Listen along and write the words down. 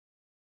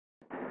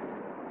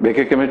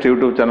बेके chemistry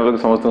YouTube channel को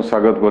समस्त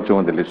स्वागत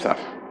कर दिलीप सार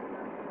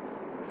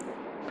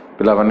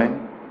पिलाने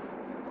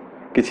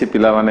किसी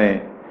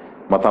पिलाने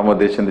मतामत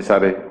देते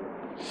सारे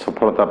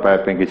सफलता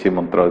पाइबा किसी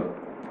मंत्र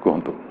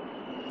कहतु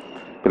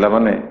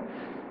पिलाने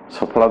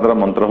सफलतार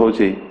मंत्र हूँ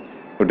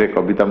गोटे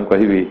कविता मुझे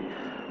कहबी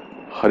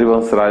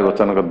हरिवंश राय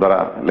बच्चन द्वारा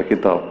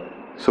लिखित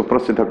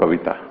सुप्रसिद्ध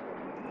कविता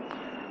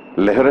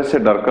लहर से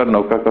डरकर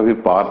नौका कभी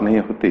पार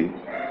नहीं होती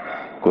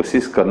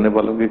कोशिश करने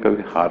वालों की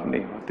कभी हार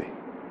नहीं होती।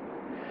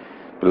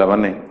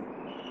 पिलाने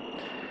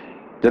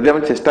जदि आम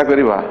चेष्टा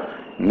करवा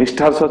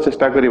निष्ठार सह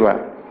चेष्टा करवा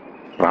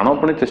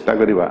प्राणपणे चेष्टा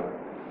करवा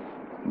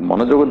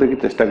मनोजोग देखि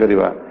चेष्टा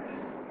करवा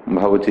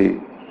भावुची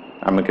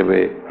आम के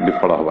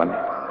विफल हबानी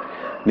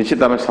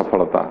निश्चित आम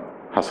सफलता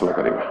हासिल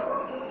करवा।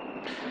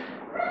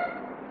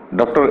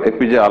 डॉक्टर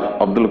एपीजे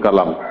अब्दुल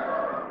कलाम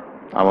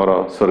आमर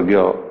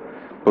स्वर्गीय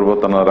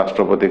पूर्वतन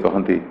राष्ट्रपति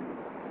कहती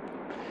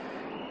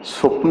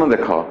स्वप्न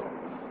देख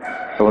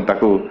और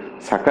ताकू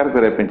साकार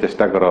करने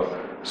चेष्टा कर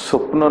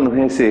स्वप्न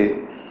नुहे से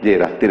जे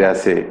राति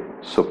आसे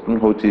स्वप्न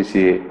हूँ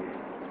सी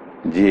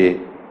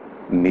जी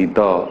निद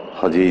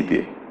हजई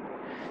दिए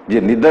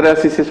जे निदर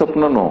आसी से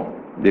स्वप्न नुह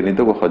जे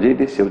निद को हजई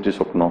दिए से हूँ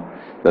स्वप्न।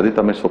 जदि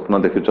तुम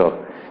स्वप्न देखुच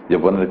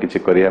जीवन में किसी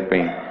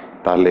करने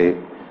ताले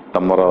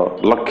तुमर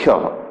लक्ष्य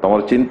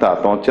तुम चिंता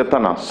तुम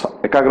चेतना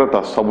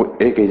एकाग्रता सब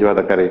एक हो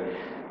दरकार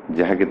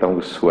जहाँकि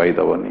तुमको शुआई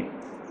दबनी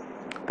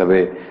तबे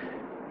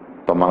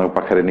तुम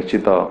पाखे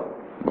निश्चित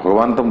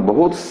भगवान तुम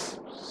बहुत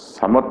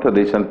सामर्थ्य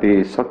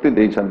देती शक्ति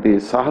देती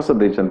साहस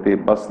देती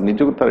बस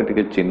निजक थे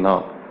टे चिन्ह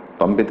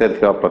तुम भीतर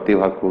थी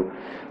प्रतिभा को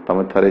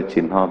तुम थे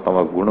चिन्ह तुम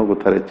गुण को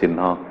थे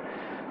चिन्ह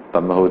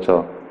तुम हूँ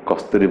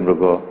कस्तूरी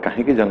मृग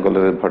कहीं जंगल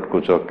में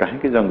भटकुच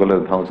कहीं जंगल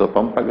में धाउच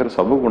तुम पाखे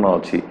सब गुण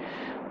अच्छी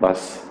बस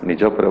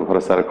निज पर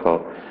भरोसा रख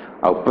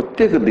आ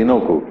प्रत्येक दिन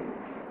को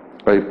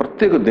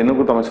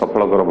तुम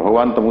सफल कर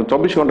भगवान तुमको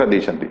 24 घंटा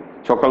देती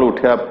सकाल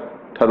उठा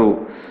ठारू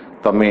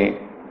तुम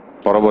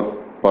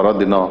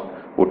परदिन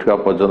उठा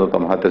पर्यटन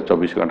तुम हाथ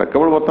 24 घंटा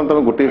केवल बर्तमान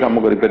तुम गोटे कम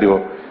कर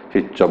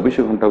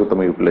 24 घंटा को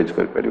तुम यूटिलाइज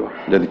कर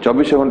जब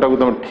 24 घंटा को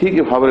तुम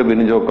ठीक भाव में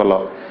विनियोग कल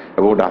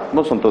गोटे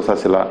आत्मसंतोष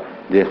आसला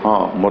जे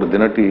हाँ मोर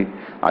दिनटी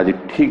आज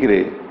ठीक रे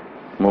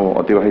मु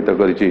अतिवाहित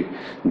करी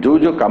जो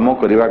जो कम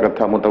करने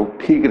कथा मुझे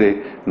ठीक रे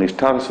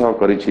निष्ठार सह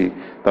करी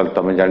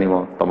तुम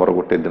जान तुम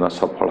गोटे दिन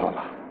सफल है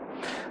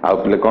आउ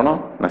पे कौन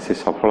ना से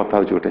सफलता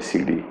हूँ गोटे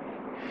सीढ़ी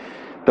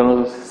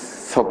तेणु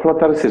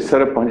सफलतार शीर्ष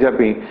में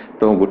पहुँचापी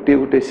तुम गोटे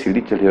गोटे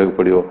सीढ़ी चढ़ा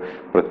पड़ो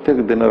प्रत्येक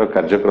दिन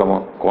कार्यक्रम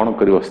कौन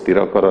कर स्थिर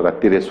कर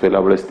राति शोला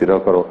बेले स्थिर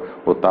कर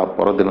और ता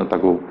परदिन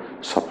ताकू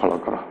सफल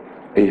कर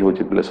यही हूँ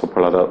पे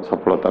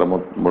सफलतार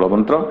मूल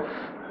मंत्र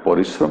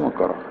परिश्रम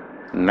कर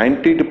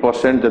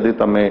 90% जदि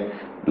तुम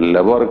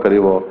लेबर कर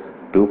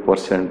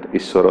 2%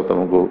 ईश्वर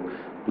तुमको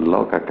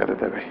लक आकार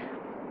देवे।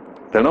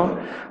 तेणु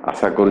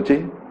आशा करुच्ची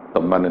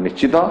तुम मैंने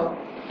निश्चित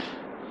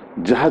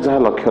जहाँ जहाँ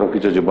लक्ष्य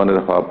रखीच जीवन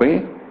में हाँपाई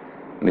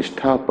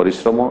निष्ठा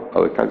परिश्रम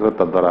और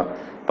एकाग्रता द्वारा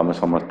तुम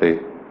समस्ते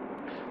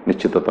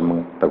निश्चित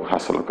तुम ताको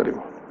हासिल कर।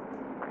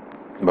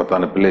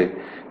 बर्तमान पे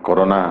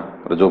कोरोना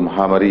जो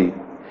महामारी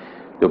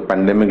जो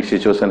पैंडेमिक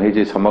सिचुएशन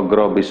है समग्र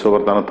विश्व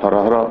बर्तमान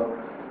थरहर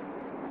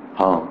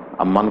हाँ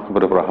आम मान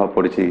प्रभाव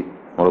पड़ी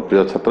मोर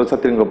प्रिय छात्र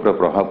छात्री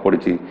प्रभाव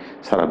पड़ी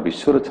सारा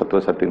विश्वर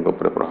छात्र छात्री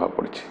प्रभाव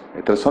पड़ी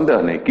एत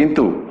सन्देह नहीं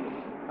किंतु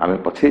आम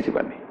पछे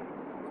जानी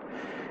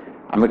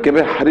आम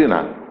केबे हारिना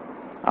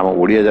आम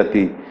ओडिया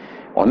जाति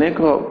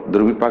अनेक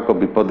दुर्विपाक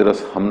विपदर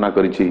सामना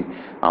करिछि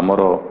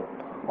आमर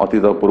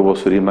अतीत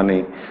पूर्वसूरी माने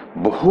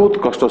बहुत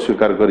कष्ट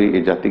स्वीकार करी ए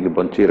जाति के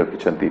बंचे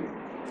रखिछंती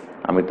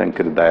आम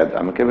दायद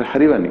आम केबे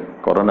हारिबानी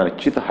कोरोना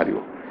निश्चित हारियो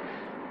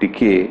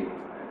टिके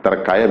तार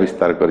काय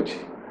विस्तार करिछि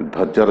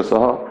धैर्यर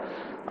सह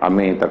आम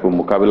ताकू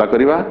मुकाबला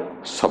करवा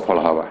सफल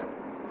हवा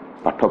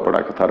पाठ पढ़ा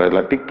कथा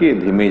रहा टिके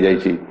धीमे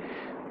जाइछि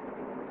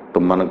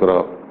तुम मानकर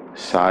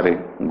सारे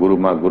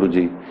गुरुमा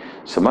गुरुजी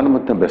से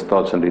व्यस्त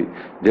अच्छा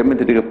जमी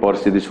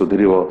परिस्थिति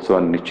सुधर से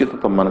निश्चित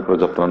तुम मान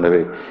जत्न ने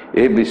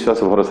ए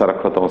विश्वास भरोसा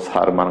रख तुम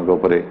सार मान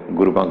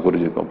गुरुमा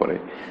गुरुजी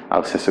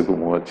शेष को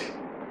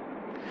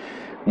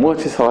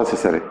मुझे सभा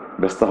शेष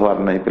व्यस्त हबार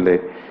नहीं पे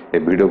ए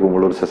वीडियो को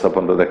मूल शेष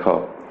पर्यटन देख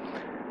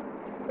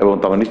एवं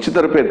तुम निश्चित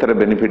रूप एथरे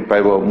बेनिफिट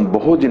पाइब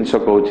बहुत जिनस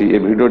कहूँ ये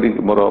भिडियोटी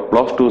मोर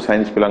 +2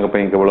 साइंस पिला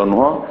केवल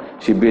नुह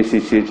सीबीएसई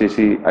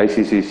सीएचएसई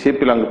आईसीसी से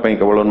पिला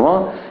केवल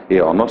नुह ये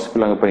ऑनर्स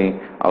पिला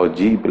आउ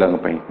जी पिला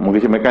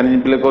मुझे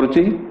मेकानिज्म प्ले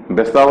करुच्ची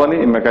व्यस्त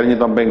हेनी मेकानिज्म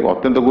तुम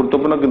अत्यंत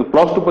गुरुत्वपूर्ण किंतु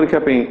 +2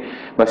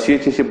 परीक्षा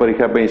सीएचएसई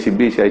परीक्षा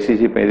सीबीएसई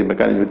आईसीसी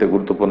मेकानिज्म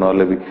गुरुत्वपूर्ण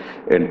हेल्ले भी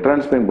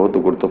एंट्रांस बहुत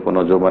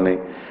गुरुत्वपूर्ण जो मैंने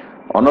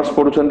ऑनर्स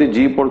पढ़ुं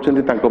जी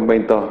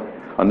पढ़ुं तो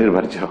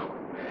अनिर्वार्य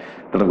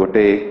तेणु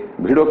गोटे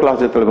भिडियो क्लास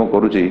जो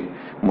करुच्ची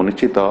मु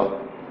निश्चित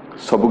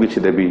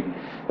सबकि देवी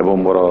एवं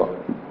मोर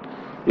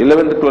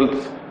 11th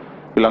 12th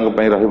पिला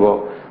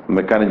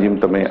मेकानिज्म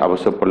तुम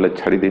आवश्यक पड़े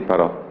छाड़ी दे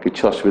पार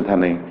किसी असुविधा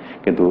नहीं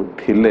किंतु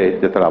थिले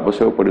जो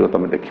आवश्यक पड़ो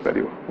तुम देखिपार।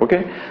 ओके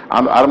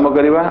आरंभ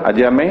करवा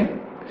आज आम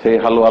से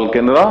हालो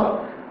आल्केन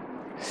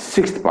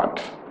 6th पार्ट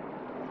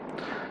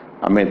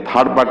आम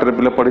 3rd पार्ट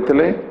रे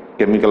पढ़ी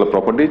केमिकल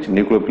प्रॉपर्टीज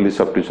न्यूक्लियोफिलिक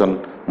सब्स्टिट्यूशन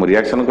मु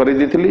रिएक्शन कर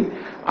दी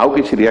आउ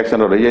किसी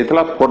रिएक्शन रही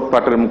जाइथिला फोर्थ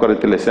पार्ट रे मु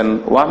करथिले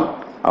SN1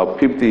 आउ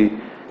फिफ्थ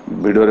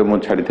वीडियो रे मु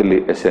छाड़ी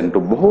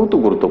SN2 बहुत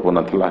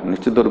गुरुत्वपूर्ण थिला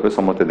निश्चित रूप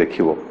समस्त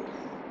देखिबो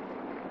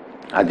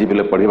आज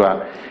बेले पढ़िबा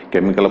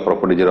केमिकल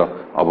प्रॉपर्टीज रो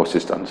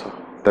अवशिष्ट अंश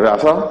तबे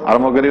आस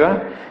आरंभ करिबा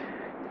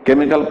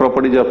chemical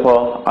properties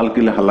of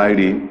alkyl halide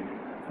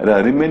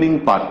remaining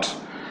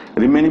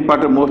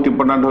part most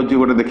important होची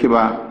गोटे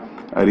देखिबा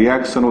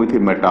reaction with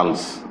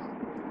metals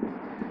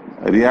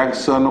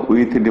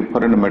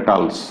different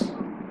metals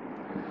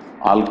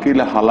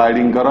alkyl halide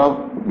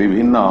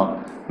विभिन्न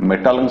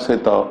मेटल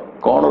सहित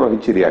कौन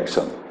रही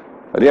reaction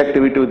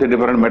reactivity with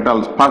different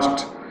metals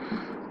first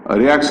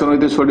reaction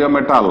with sodium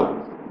metal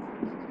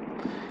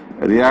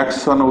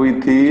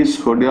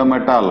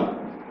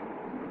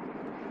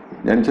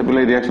जानते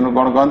पे रिएक्शन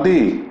कौन कहती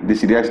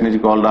दिस रिएक्शन इज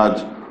कॉल्ड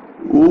आज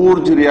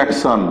Wurtz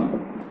reaction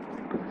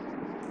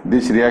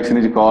this reaction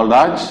is called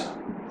आज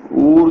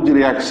Wurtz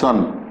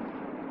reaction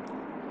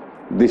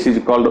this is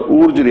called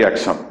Wurtz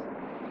reaction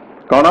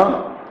कौन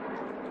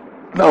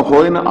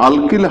व्हेन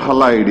अल्किल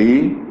हैलाइड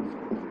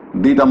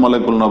दीटा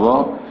मॉलिक्यूल नब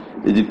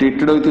is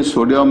treated with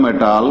sodium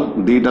metal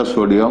दीटा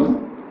sodium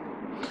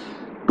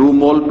 2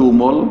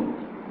 mole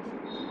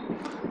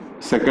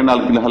second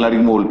alkyl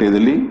halide में उल्टे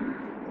देली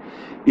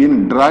in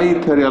dry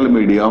ethereal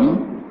medium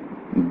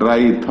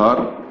dry ether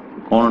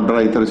कौन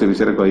dry ether से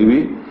विषय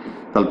कहि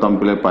तुम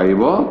पे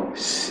पाइब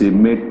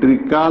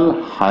सिमेट्रिकल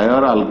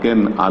हायर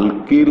अल्केन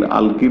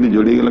अल्किल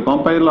जोड़ी गले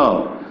कौन pile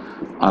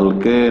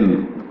alkane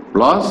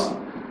plus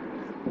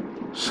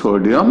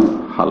sodium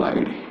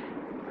halide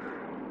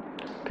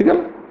ठीक है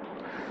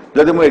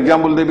जदि मुझे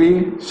एग्जांपल देवी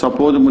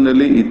सपोज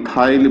मुझे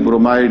ethyl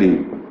bromide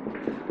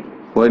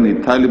when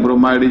ethyl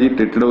bromide is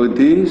treated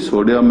with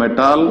sodium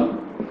metal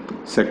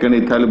second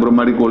ethyl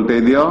bromide को उल्टे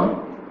दियो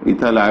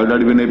इथाइल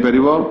आयोडाइड भी नहीं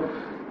पारिबो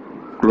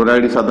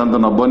क्लोराइड साधारणतः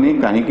नबनी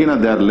कहीं ना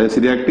they are less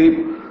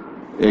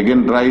reactive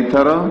eigen dry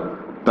ether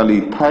ताले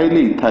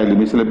इथाइल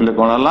मिसले पे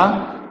कौन हला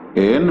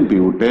एन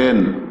ब्यूटेन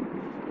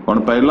कौन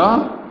pile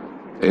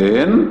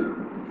N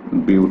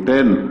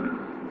butane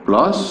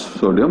plus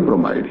sodium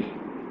bromide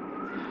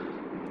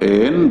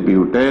N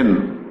butane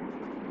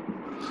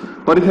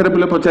परीक्षा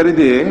पे पचारि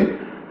दिए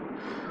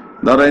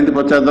धर एमती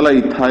पचार देला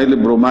ethyl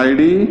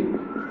bromide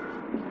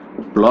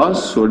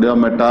plus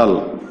sodium metal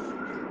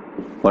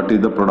what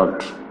is the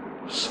product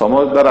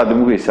समझदार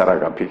आदमी को इशारा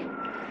काफी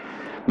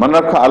मन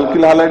रख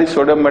अल्किल हैलाइड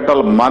सोडियम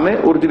मेटल माने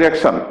ऊर्ज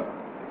रिएक्शन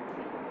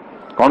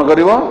कौन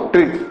करिवो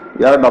ट्रिक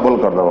यार डबल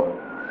कर दबो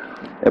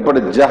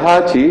एपटे जहा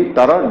अछि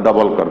तार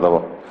डबल कर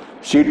दबो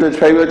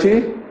C2H5 अछि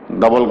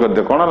डबल कर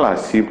दे कौन हला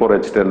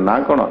C4H10 ना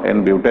कौन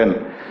N ब्यूटेन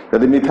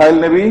यदि मिथाइल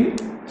नेबी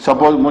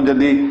सपोज मु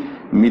यदि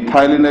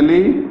मिथाइल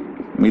नेली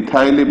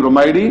मिथाइल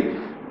ब्रोमाइड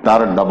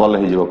तार डबल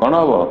हो कौन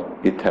हम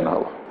इथेन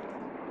हम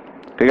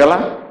ठीक है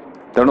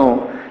तेणु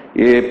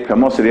ये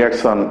famous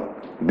reaction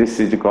this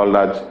is called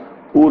आज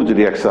ऊर्ज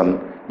रिएक्शन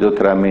जो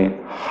थे आम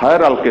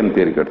हायर अल्केन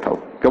तैयारी करता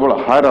केवल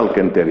हायर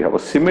अल्केन तैयारी हम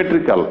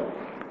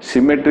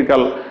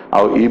सिमेट्रिकल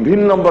आउ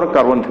इवन नंबर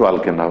कार्बन थी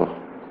अल्केन हम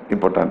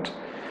इंपोर्टेंट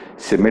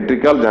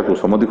सिमेट्रिकल जहाँ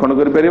समधिखंड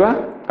कर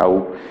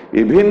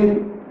इवन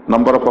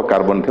नंबर ऑफ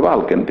कार्बन थी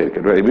अल्केन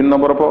तैयारी कर इवन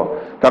नंबर ऑफ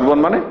कार्बन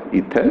माने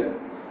इथेन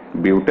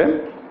ब्यूटेन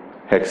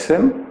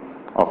हेक्सेन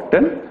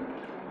ऑक्टेन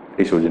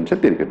ये सब जिन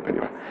तैयारी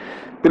कर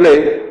पिले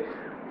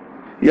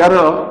यार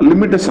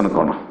लिमिटेशन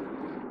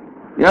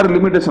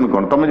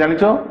कौन तुम जान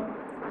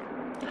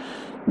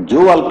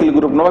जो अल्किल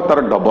ग्रुप नवा तार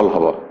डबल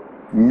हम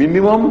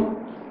मिनिमम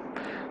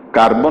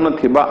कार्बन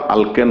थिबा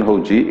अल्केन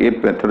होची ए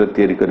मेथड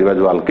तैयारी करबा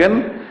जो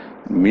अल्केन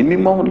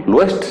मिनिमम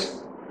लोएस्ट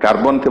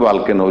कार्बन थिबा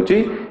अल्केन होची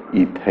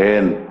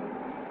इथेन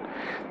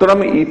तो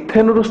हम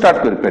इथेन रु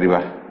स्टार्ट कर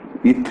परिबा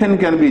ethane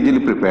can be easily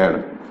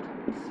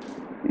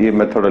prepared ये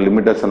method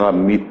limitation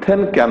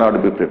methane can not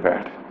be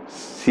prepared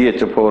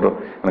CH4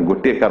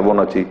 गोटे कार्बन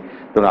अच्छी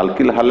तो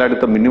अल्किल हैलाइड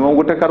तो मिनिमम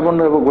गोटे कार्बन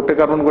रहो गोटे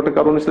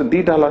कार्बन से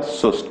दीटा हला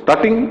so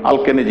starting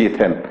alkane is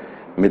ethane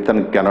methane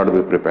can not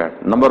be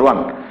prepared number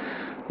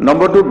 1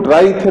 number 2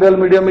 dry ethereal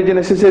medium is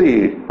necessary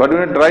what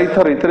mean dry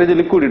ether ether is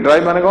liquid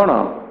dry माने कोन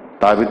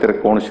ता भीतर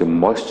कौन से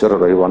मॉइस्चर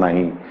रहइबो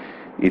नाही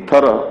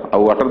इथर आ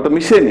वाटर तो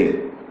मिसेनी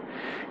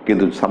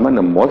किंतु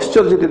सामान्य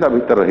मॉइस्चर जति ता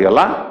भीतर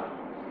रहिला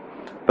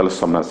तले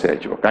समस्या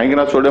आइजो काहे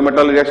ना सोडियम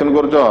मेटल रिएक्शन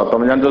करजो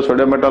तुम जानजो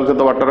सोडियम मेटल से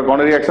तो वाटर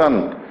कौन रिएक्शन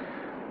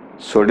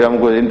सोडियम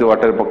को जेंति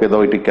वाटर पके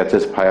दो इट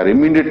कैचेस फायर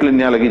इमीडिएटली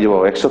निया लगी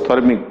जो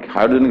एक्सोथर्मिक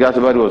हाइड्रोजन गैस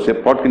बाहर से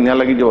पट के निया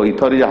लगी जो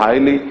इथर इज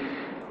हाईली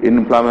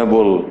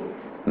इनफ्लामेबल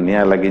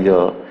निया लगी जो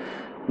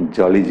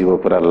जली जीव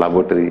पूरा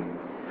लैबोरेटरी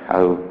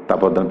आउ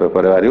तापदान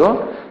पेपर बाहर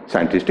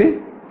साइंटिस्ट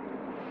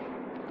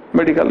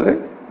मेडिकल रे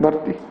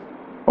भर्ती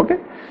okay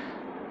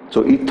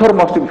so ether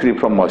must be free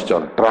from moisture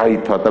dry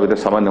ether ता भीतर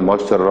सामान्य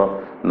मॉइस्चर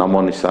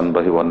नमो निशान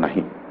रहिबो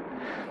नाही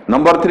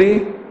नंबर 3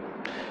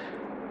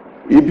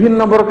 इवन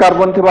नंबर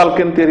कार्बन थे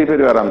अल्केन तैयारी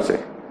कर आराम से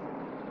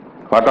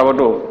what about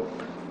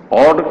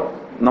odd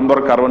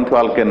number carbon थे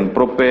अल्केन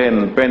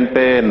प्रोपेन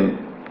पेंटेन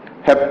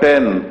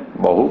हेप्टेन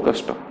बहु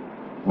कष्ट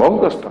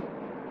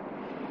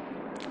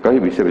कही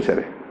विषय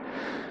विषय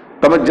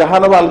तमे जहाँ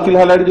नब अल्किल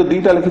हालाइड जो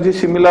दुईटा लिखी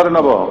सिमिलर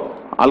नब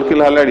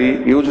alkyl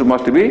halide use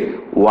must be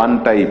one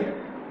type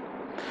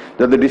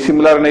जब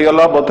डिसिमिलर नहीं गल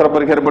बहुत थर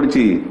परीक्षा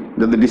पड़ी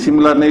जब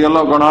डिसिमिलर नहीं गल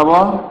कौन हम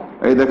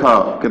ये देख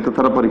केते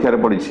थर परीक्षा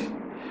पड़ी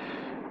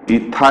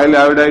ethyl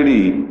iodide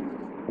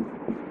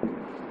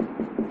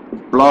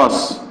plus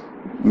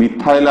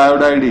methyl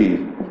iodide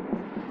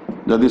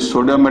जदि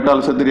सोडियम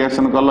मेटाल से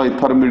रिएक्शन कल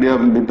इथर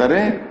मीडियम भितर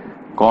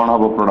कौन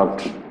हम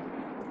प्रोडक्ट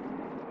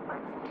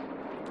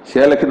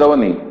सी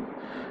लिखिदबनी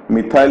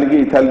मिथाइल की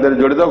इथाइल दर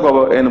जोड़ी दो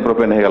कब एन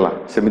प्रोपेन हो गला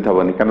सेमती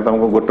हेनी कहीं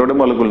तुमको गोटे गोटे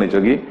मलिक्यूल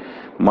नहीं कि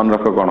मन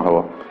रख कौन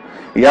हम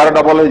यार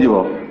डबल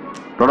हो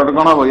प्रोडक्ट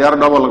कौन हम यार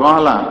डबल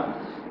कौन है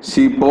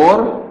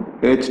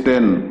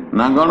C4H10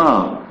 ना कौन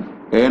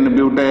N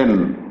ब्यूटेन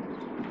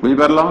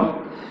बुझिपार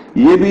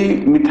ये भी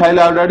मिथाइल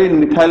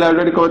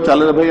आयोडाइड कह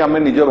चल भाई आम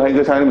निज भाई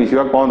के साथ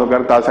मिसवा कौन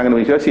दरकार ता संगे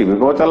मिसवा सी भी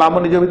कह चल आम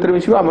निज भितर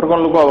मिसवा आम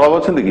कौन लोक अभाव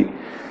अच्छा कि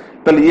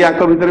ये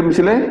आंक भितर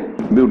मिसिले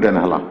ब्यूटेन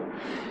है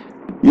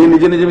ये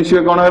निजे निजे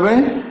मिसवे कौन है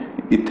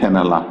इथेन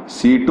है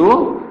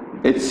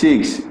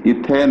C2H6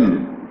 इथेन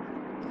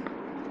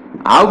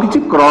आउ किछि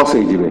क्रॉस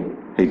हो जिवे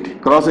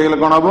क्रॉस हो गले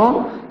कौन हम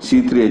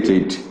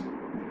C3H8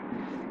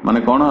 माने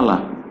कौन है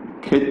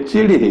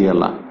खेचेड़ी हो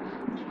गला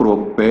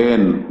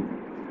प्रोपेन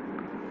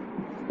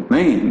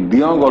नहीं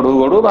दियो गड़ू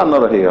गड़ू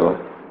बानर हो गला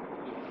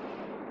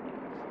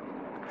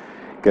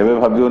केबे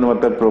भाबियोनी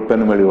मते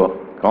प्रोपेन मिलिबो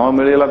कौन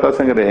मिलला ता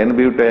संगे N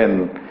butane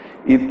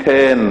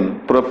ethane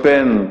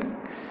propane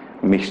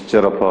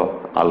mixture of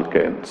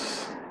alkanes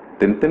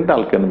तीन तीन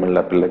अल्केन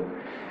मिलला पिले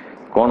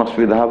कौन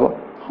असुविधा हम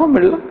हाँ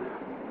मिलला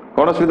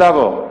कौन असुविधा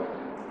हम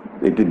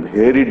it is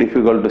very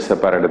difficult to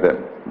separate them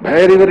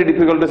very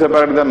difficult to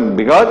separate them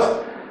because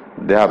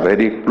they are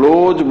very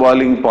close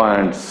boiling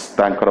points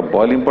तांकर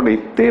boiling point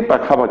इतने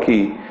पाखा पाखी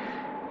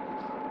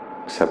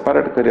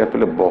सेपरेट करिया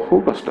पले बहु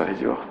कष्ट है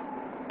जो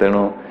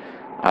तेणु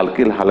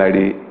अल्किल हालाइड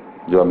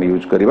जो हम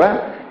यूज करवा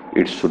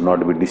it should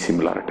not be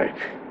dissimilar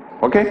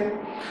type okay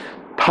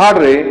third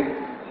रे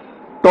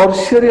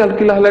टर्शियरी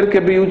अल्किल हालाइड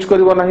केबे यूज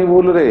करबो नाही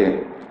भूल रे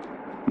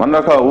मन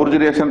रख उर्ज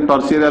रिएक्शन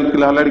टर्शियरी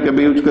अल्किल हालाइड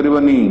केबे यूज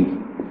करबोनी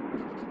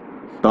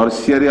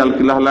टर्शियरी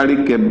अल्किल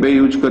हालाइड केबे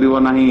यूज करबो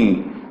नाही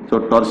सो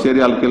tertiary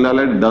alkyl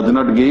halide does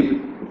not give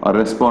a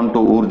respond to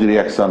Urja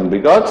reaction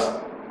because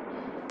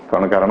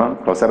कौन कारण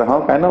टर्शियरी हां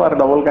काई ना बार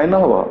डबल काई ना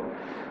हो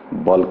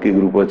बल्कि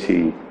ग्रुप अछि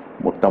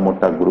मोटा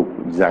मोटा ग्रुप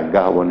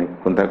जागा हबनी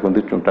कोनता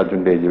कोनती चुंटा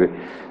चुंटे जिवे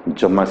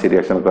जम्मा से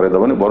रिएक्शन करे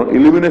दबनी बर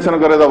इलिमिनेशन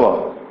करे दब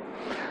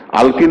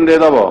अल्किन दे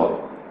दब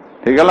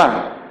ठीक है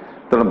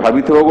तेणु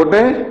भाभी थो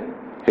गोटे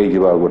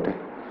हो गोटे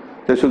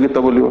से सुगीत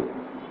बोलियो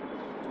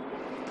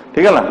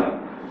ठीक है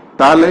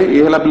ताले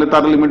ये हला प्ले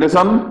तार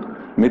limitation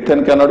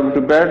methane can not be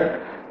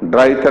prepared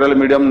dry थेरल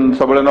medium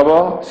सब नब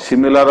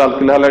similar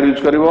alkyl halide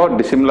use करिवो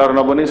dissimilar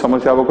नबनी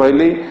समस्या अब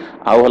कहली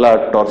आउ हला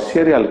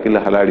टर्शियरी अल्किल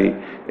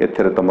हालाइड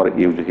एथरे तमर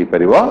यूज ही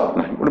परिबो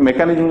नाही गोटे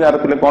मेकानिज्म यार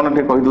पिले कोन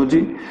ठे कहि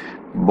दोची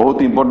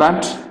बहुत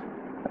इंपोर्टेंट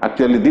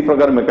एक्चुअली दी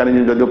प्रकार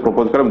मेकानिज्म जदि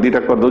प्रपोज करब दीटा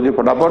कर दोची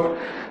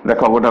फटाफट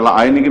देखो गोटे हला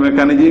आयनिक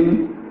मेकानिज्म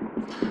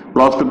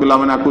प्लस टू पिला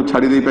माने आकु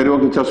छाड़ी दे परिबो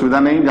किछ असुविधा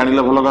नहीं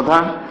जानिले भलो कथा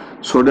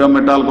सोडियम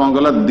मेटाल कौन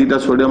गला दीटा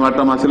सोडियम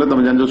आटम आसिले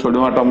तुम जान जो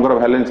सोडियम आटम कर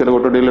वैलेंस रे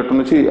गोटे इलेक्ट्रॉन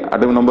अछि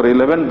एटम नंबर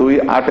 11 2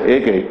 8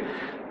 1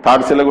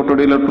 थर्ड सेल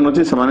गोटे इलेक्ट्रॉन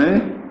अछि समाने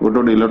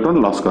गोटे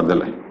इलेक्ट्रॉन लॉस कर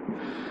देले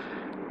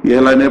ये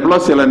हला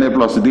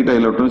Na+ दीटा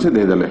इलेक्ट्रॉन से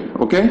दे देले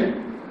ओके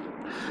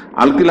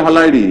अल्किल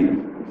हालाइड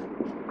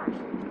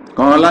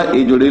कौन हला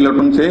ए जोड़े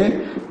इलेक्ट्रॉन से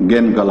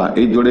गेन कला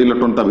ए जोड़े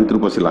इलेक्ट्रॉन ता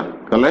भीतर पसिला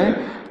कले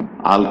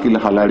अल्किल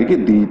हालाइड के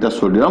दीटा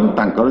सोडियम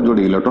तांकर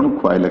जोड़े इलेक्ट्रॉन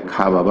खुआइले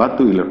खा बाबा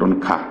तू इलेक्ट्रॉन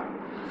खा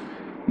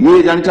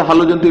ये जान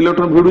हालोजन तो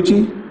इलेक्ट्रॉन भिड़ुची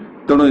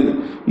तेणु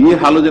ये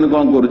हालोजन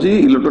कौन करुच्ची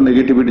इलेक्ट्रॉन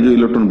नेगेटिविटी जो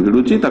इलेक्ट्रॉन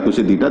भिड़ुची ताकू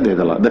से दीटा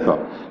देदेला देख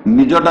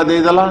निजटा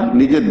देदेला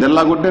निजे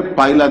देला गोटे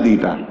पाइला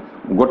दीटा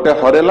गोटे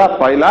हरेला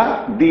पाइला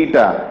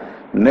दीटा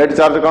नेट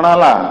चार्ज कौन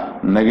है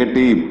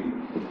नेगेटिव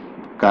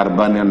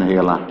कार्बानियन हो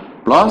गला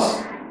प्लस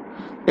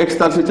एक्स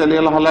तार से चली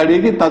गला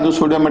हालाइड की जो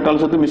सोडियम मेटाल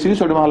सहित मिसिक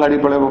सोडियम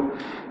हालाइड पड़ेबो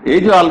ये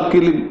जो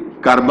अल्किल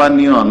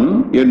कार्बानियन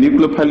ये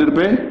न्यूक्लियोफाइल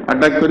पे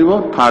अटैक करिवो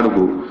थर्ड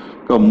को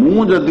तो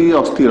मु जदि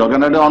अस्थिर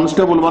क्या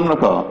अनस्टेबल मन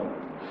रख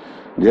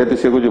जेहेतु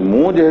से कह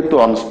मुझे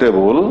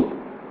unstable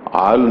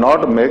I will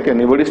not make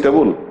anybody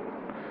stable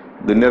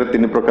दुनिया रे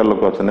तीन प्रकार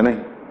लोक अच्छा नहीं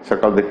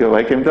सकाल देखिए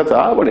भाई केमती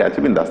अच्छा बढ़िया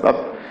अच्छे बिंदास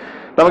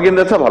तुम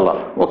केमती अच्छा भल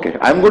okay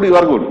I am good you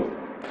are good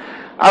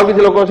आउ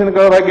किसी लोक अच्छे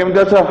कह भाई केमती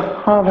अच्छा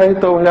हाँ भाई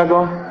तो भाया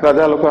कह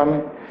राजा लोक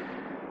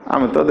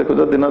आम तो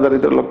देखो दिन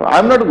दरिद्र लोक I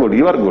am not good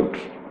you are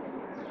good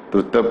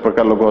तृतीय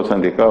प्रकार लोक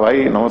अच्छा कह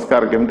भाई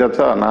नमस्कार केमती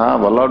अच्छा ना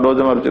भल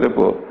डोज मारुच रे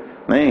पुओ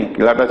नहीं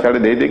किलाटा छाड़ी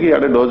दे देगी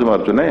आड़े डोज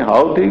मारचु नहीं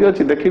हाउ ठीक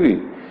अच्छे देखी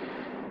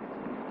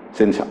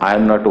since I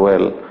am not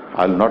well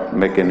I will not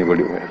make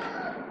anybody well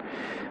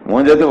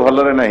मुझे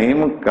भलरे नहीं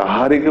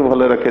मुझे के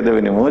भल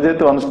रखेदेवी मुझे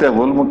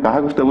अनस्टेबल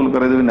मुझे स्टेबल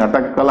करदेवी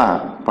अटाक कला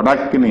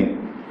फटाक कि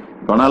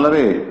कौन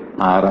रे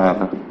are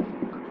are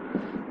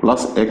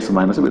plus x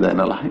minus विदाय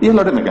नाला ये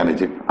गोटे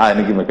मेकानिज्म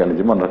आयनिक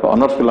मेकानिज्म मन रख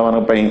ऑनर्स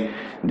पिला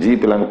जी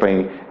पिला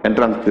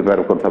एंट्रांस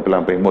प्रिपेयर करता पिला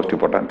मोस्ट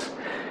इंपोर्टेंट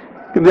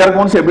कि यार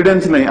कौन से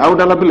एविडेंस नहीं आउ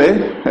डाला पिले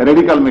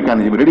रेडिकल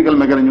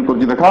मेकानिज्म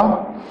कर देखा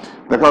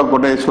देख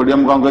गोटे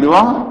सोडियम कौन कर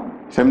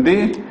सेमती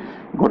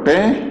गोटे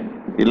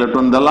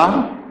इलेक्ट्रॉन देला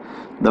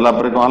देला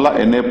पर कौन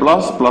है Na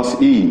प्लस प्लस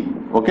ई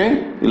ओके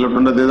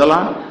इलेक्ट्रॉन देदेला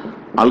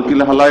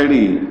अल्किल हलाइड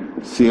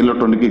सी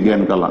इलेक्ट्रॉन की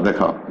गेन कला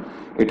देख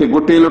ये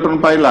गोटे इलेक्ट्रॉन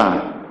पाइला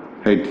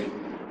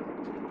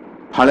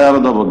फाड़ियार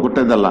दब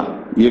गोटे देला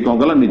ये कौन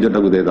कला निजटा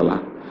को देदेला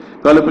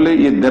कहले पे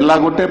ये देला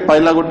गोटे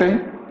पाइला गोटे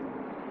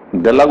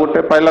देला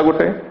गोटे पाइला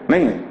गोटे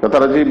नहीं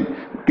कथार अच्छी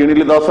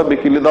किणिली 10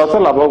 बिकिली 10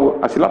 लाभ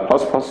आसला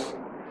फस फस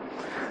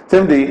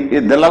सेमती ये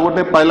देला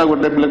गोटे पाइला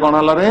गोटे पे कौन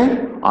है रे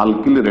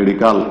अल्किल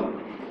रेडिकल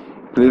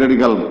फ्री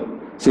रेडिकल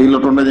से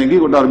इलेक्ट्रॉन जाकि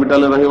गोटे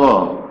ऑर्बिटल रहिबो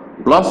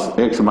प्लस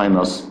एक्स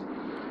माइनस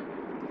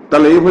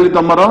ताले ये भली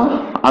तमर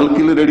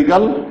अल्किल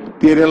रेडिकल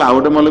तैयारी हला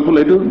आउटे मॉलिक्यूल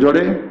एटू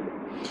जोड़े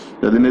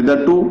यदि नेदा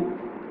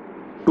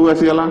 2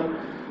 आसीगला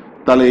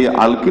ताले ये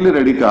alkyl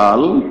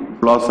radical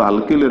plus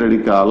alkyl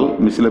radical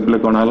मिसले पे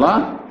कौन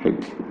है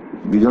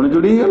दिजन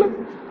जोड़ी गला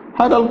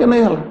हर अल्केन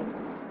नहीं हला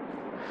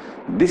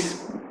this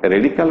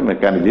radical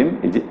mechanism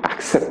is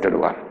accepted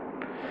one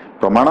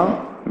प्रमाण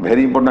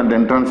वेरी इंपोर्टेंट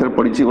एंट्रांस रे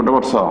पड़ी गोटे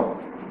वर्ष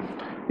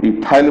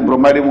इथाइल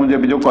ब्रोमाइड मुझे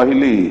जो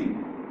कहली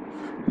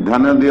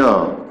ध्यान दियो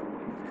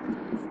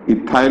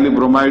इथाइल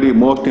ब्रोमाइड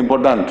मोस्ट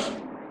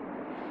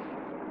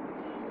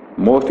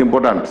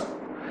इंपोर्टेंट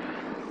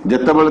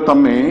जिते बड़े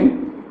तमें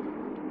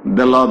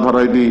देल धर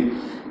यदि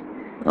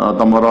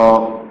तुमर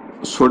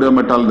सोडियम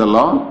मेटाल देल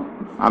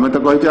आम तो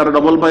कही यार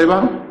डबल पाइबा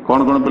कौन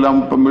कौन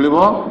पे मिल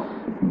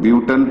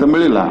ब्यूटेन तो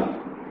मिलला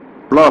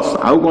प्लस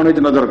आउ कौन है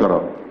नजर कर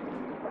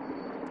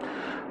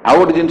आउ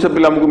गोटे जिन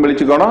पे मिली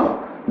कौन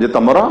जे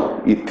तुम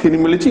इथिन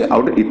मिली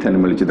आउ गोटे इथेन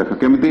मिली देख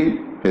केमी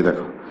देख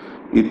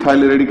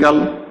इथाइल रेडिकल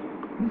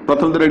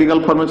प्रथम तो रेडिकल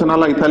फॉर्मेशन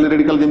है इथाइल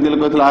रेडिकल जमी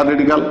कहते आर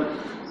रेडिकल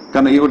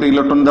क्या ये गोटे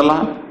इलेक्ट्रॉन देला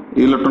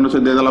इलेक्ट्रॉन से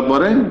देदेला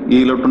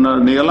ये इलेक्ट्रॉन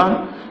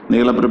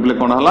नहीं पे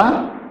कौन है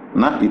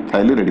ना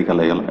इथाइल रेडिकल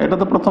है यहाँ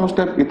तो प्रथम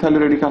स्टेप इथाइल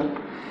रेडिकल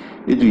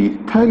ये जो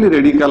इथाइल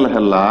रेडिकल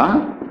है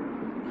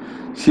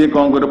सी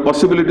कौन कर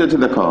पॉसिबिलिटी अच्छे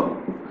देख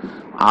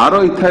आर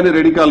इथाइल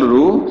रेडिकल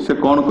रु से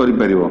कौन कर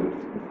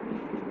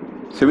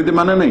सेमती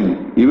माने नहीं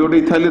ये गोटे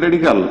इथाइल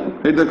रेडिकल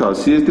ये देख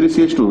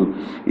CH3CH2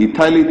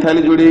 इथाइल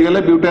इथाइल जोड़ी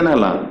गले ब्यूटेन है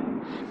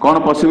कौन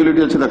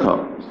पॉसिबिलिटी अच्छे देख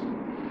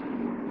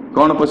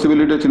कौन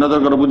पॉसिबिलिटी अच्छी नजर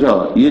कर बुझ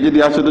ये जब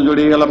आ सहित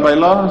जोड़ी गला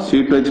पाइल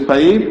C2H5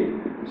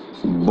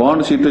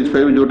 बॉन्ड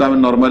C2H5 जोटा हम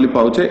नॉर्मली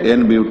पाउचे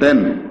N ब्यूटेन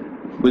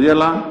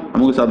बुझेला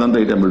हमको साधारणतः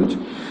यहाँ मिलूँ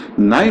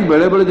नाई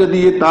बेले बेले जब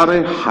ये तार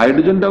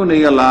हाइड्रोजन टाक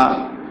नहीं गला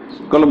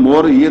कल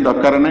मोर ये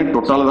दरकार नहीं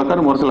टोटाल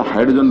दरकार मोर से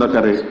हाइड्रोजन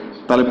दरकार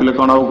ताले पे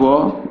कौन हो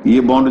कह ये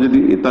बॉन्ड जब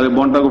ताले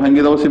बॉन्ड टाक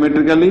भांगी दब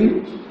सिमेट्रिकाली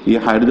ये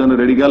हाइड्रोजन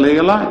रेडिकल हो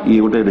गला ये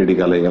गोटे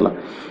रेडिकल हो गला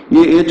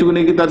ये H को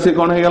नहीं तार से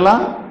कौन हो गला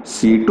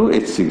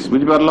C2H6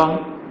 बुझ पार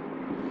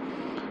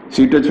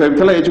C2H5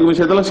 था H को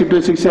मिसाई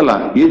C2H6 है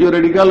ये जो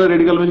रेडिकल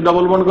में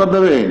डबल बॉन्ड कर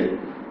देवे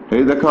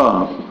ये देख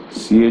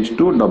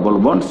CH2 डबल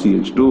बॉन्ड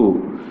CH2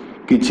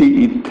 किछि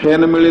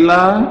इथेन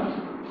मिलला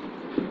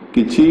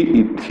किछि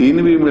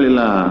इथिन भी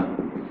मिलला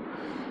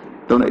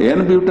तेणु एन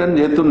ब्यूटेन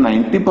जेहेतु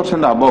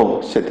 90% अबव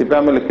से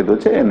लिखि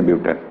दे एन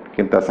ब्यूटेन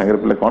किंतु संगे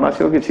पे कौन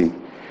आसो किछि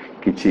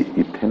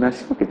इथेन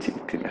आसो किछि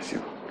इथिन आसो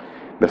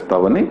व्यस्त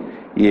हेनी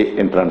ये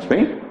एंट्रांस में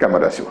कम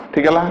आसो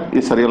ठीक है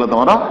ये सरीगला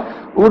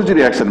तुम उर्ज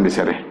रिएक्शन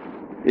विषय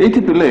ये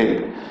पे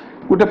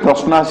गोटे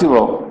प्रश्न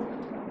आसो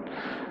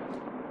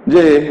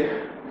जे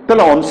तेल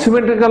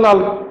अनसिमेट्रिकल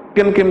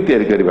आल्केन केम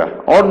तैयारी करबा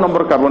ऑड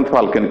नंबर कार्बन थो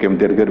आल्केन केम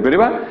तैयारी कर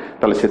परबा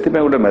ताले सेति पे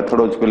गोटे मेथड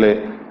होच पले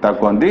ता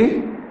कहंदी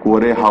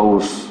कोरे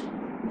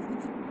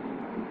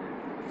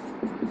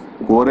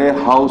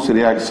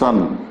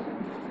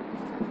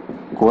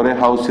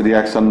हाउस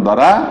रिएक्शन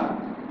द्वारा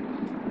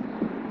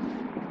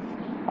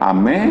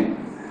आमे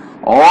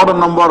ऑड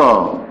नंबर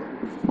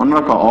मन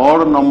रख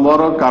ऑड नंबर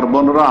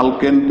कार्बन रो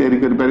आल्केन तैयारी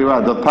कर परबा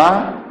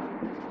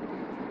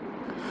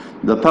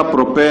जथा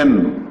प्रोपेन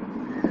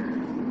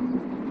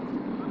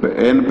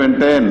एन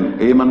पेंटेन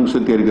ए मान से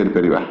तैयारी कर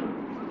परिबा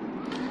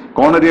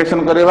कौन रिएक्शन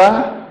करेबा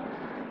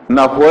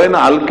ना when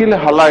alkyl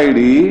halide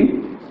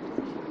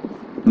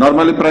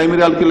normally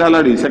primary alkyl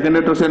halide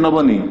secondary tertiary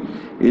नबनी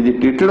is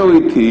treated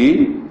with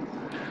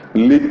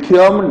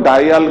lithium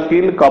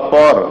डाइअल्किल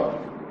copper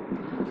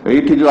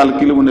एठी जो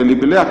अल्किल मु नेली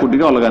पिले आकु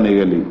टिके अलगा नै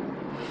गेली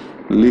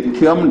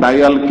लिथियम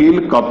डाइअल्किल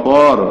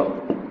कॉपर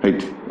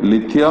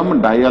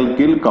लिथियम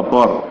डाइअल्किल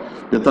कॉपर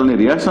जो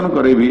रिएक्शन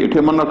करेबी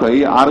एठे मन रख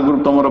ये आर ग्रुप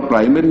तुम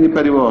प्राइमरी हो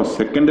पार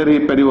सेकेंडरी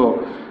हो पार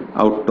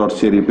आउ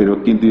टर्शियरी हो पार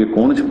किंतु ये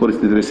कौन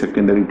परिस्थिति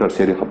सेकेंडरी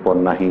टर्शियरी हम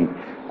ना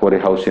कोरे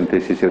हाउस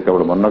सिंथेसिस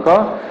केवल मन रख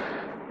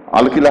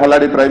alkyl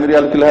halide primary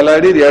alkyl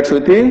halide reacts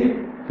with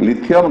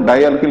lithium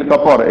डाइअल्किल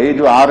copper ए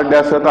जो आर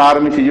डैश सहित आर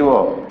मिसी जीवो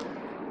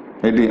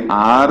एटी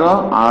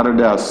आर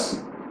डैश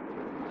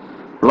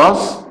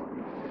प्लस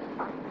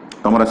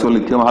तुम आस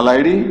लिथियम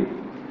हैलाइड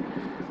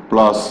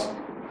प्लस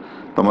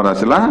तुम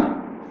आसला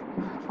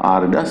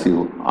are dash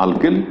you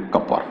alkyl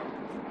copper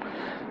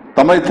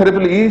तुम एथरे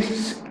पे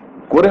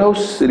कोरे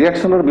हाउस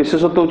रिएक्शन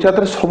विशेषत्व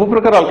होता सब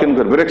प्रकार अल्केन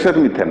कर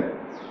मिथेन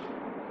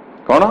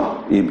कौन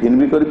इविन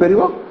भी करि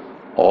परिबो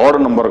ऑड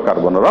नंबर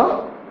कार्बन रो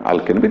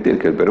आल्केन भी तैयार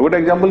करि परिबो। गोटे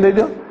एग्जांपल दे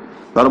दियो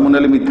तार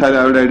मुनेले मिथाइल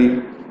आयोडाइड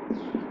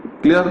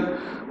क्लियर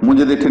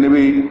मुझे देखने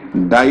भी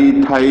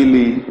डाइथाइल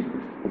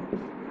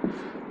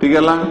ठीक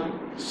है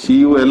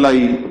CuLi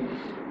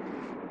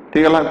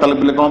ठीक है ताले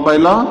पिले कौन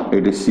पाइला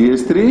एटी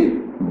CH3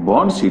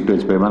 बॉन्ड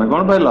C2H पे माने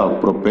कौन पाइला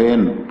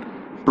propane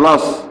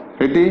plus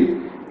eighty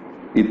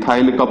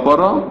ethyl Kapoor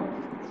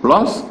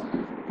plus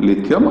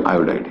lithium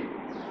iodide.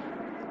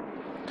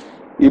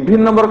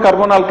 Even number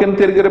carbon Alcaine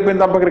तैयार करे पे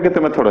तम पाखरे केते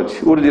मेथड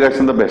अछि उर्ज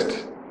रिएक्शन द बेस्ट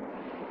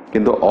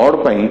किंतु ऑड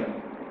पई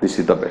दिस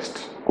इज द बेस्ट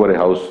कोरे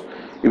हाउस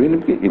इविन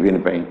की इविन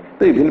पई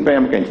तो इविन पई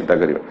हम कहीं चिंता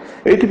करियो।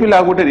 एठी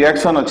पिला गोटे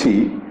रिएक्शन अछि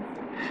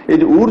ए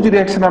जो ऊर्ज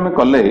रिएक्शन हमें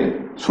कले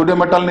सोडियम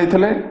मेटल नहीं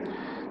थले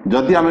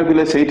जदि हमें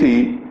पिले सेठी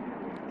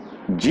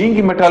जिंक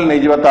मेटल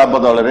नहीं जिबा ता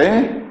बदल रे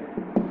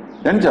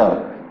जानछ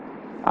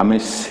हमें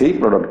सही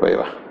प्रोडक्ट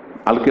पाइबा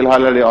alkyl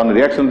halide on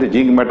reaction with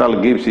zinc metal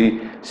gives a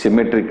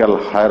symmetrical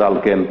higher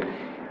alkane.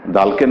 The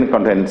alkane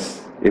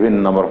contains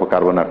even number of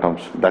carbon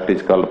atoms that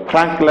is called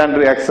Frank-Land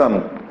reaction.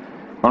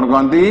 कौन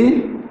कहती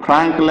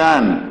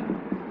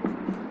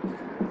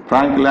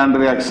Frank-Land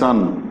reaction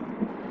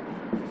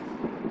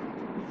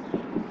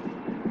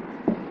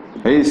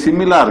ए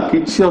सिमिलर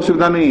किसी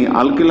असुविधा नहीं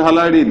alkyl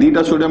halide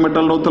दीटा sodium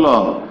metal नोतलो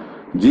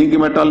zinc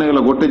metal नहीं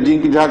गलो गोटे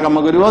zinc जहा काम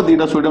करिवो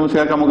दीटा सोडियम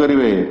से काम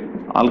करिवे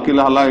alkyl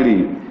halide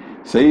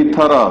सही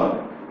थर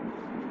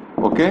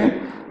ओके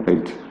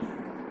राइट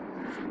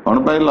कौन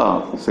पाइला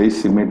सही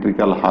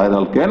symmetrical higher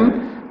alkane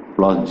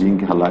plus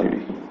zinc halide.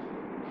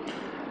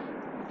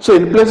 So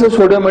in place of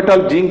sodium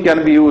metal zinc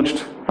can be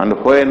used and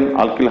when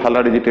alkyl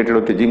halide is treated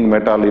with zinc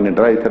metal in a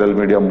dry ethereal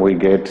medium we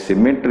get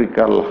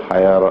symmetrical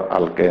higher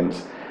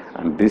alkanes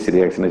and this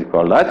reaction is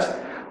called as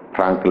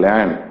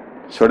Frank-Land.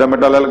 Sodium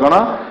metal है कौन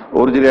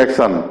Wurtz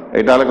reaction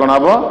एटा है कौन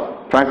हबो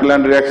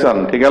Frank-Land reaction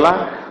ठीक है ला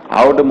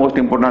out the most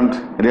important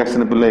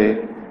reaction play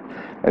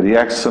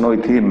reaction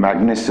with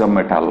magnesium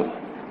metal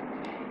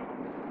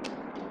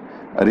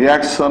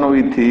reaction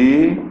with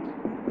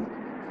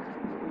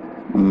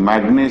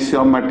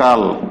magnesium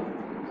metal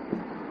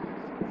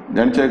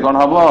जानछे कौन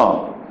हबो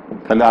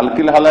खाली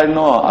alkyl halide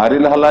no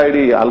aryl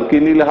halide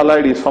alkyl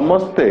halide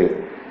समस्ते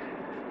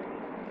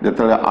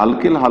जेतले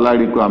alkyl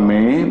halide को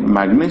हमें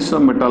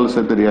magnesium metal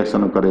से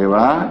रिएक्शन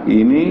करेवा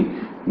इनी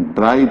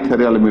dry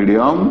ethereal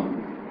medium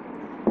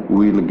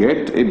we will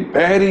get a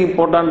very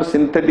important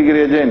synthetic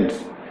reagent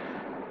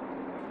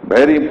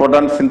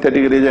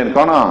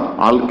कौन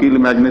alkyl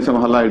magnesium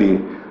halide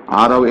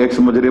R और X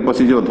मझरे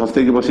पसी जो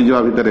धस्ते की पसी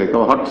जो भीतर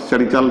कहो हट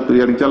सड़ी चल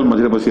तैयारी चल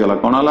मझरे पसी गला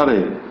कौन हला रे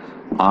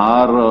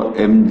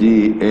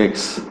RMgX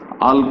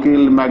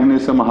alkyl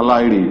magnesium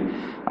halide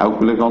आ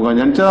कुले कौन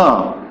जानछो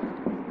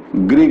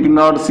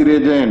Grignard's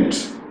reagent.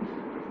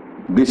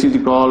 This is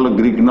called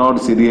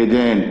Grignard's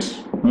reagent.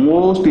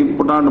 Most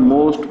important,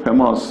 most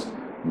famous.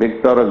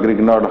 Victor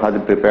Grignard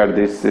has prepared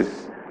this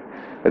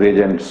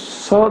reagent.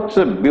 Such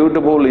a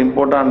beautiful,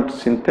 important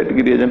synthetic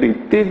reagent.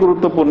 इतने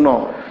गुरुत्वपूर्ण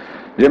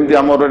जेमती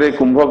आमर रे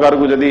कुंभकार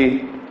को जदी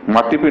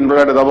माटी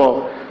पिंडोला दबो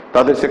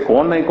तादे से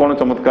कौन नहीं कौन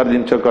चमत्कार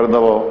जिनछ कर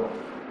दबो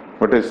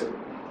गोटे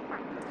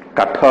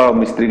काठ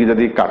मिस्त्री की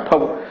जदी काठ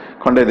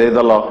खंडे दे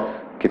दलो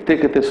केते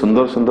केते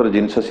सुंदर सुंदर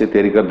जिनस से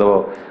तैयारी कर दबो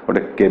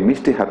गोटे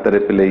केमिस्ट हाथ रे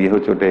पिले ये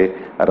होछ गोटे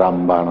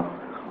रामबाण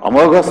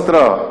अमोघस्त्र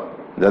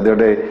जदी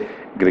गोटे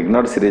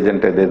ग्रिग्नार्ड्स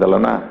रिएजेंट दे दलो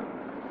ना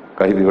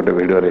कहि भी गोटे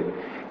वीडियो रे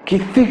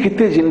किते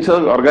किते जिनस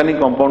ऑर्गेनिक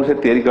कंपाउंड से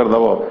तैयारी कर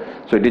दबो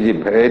so it is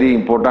a very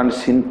important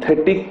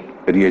synthetic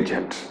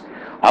reagent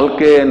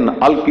alkane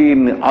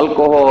alkene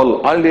alcohol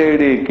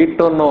aldehyde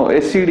ketone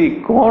acid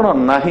कौन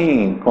नहीं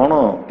कौन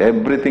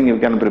everything you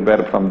can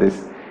prepare from this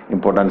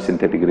important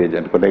synthetic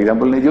reagent. But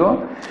example नहीं जो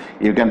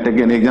you can take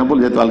an example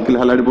जैसे alkyl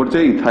halide पड़चे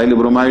ethyl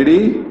bromide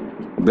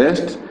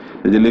best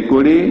is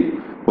liquid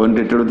when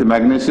treated with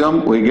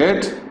magnesium we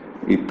get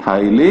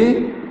ethyl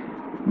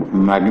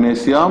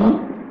magnesium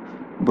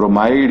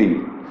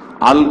bromide.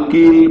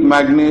 Alkyl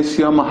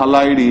magnesium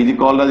halide is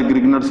called as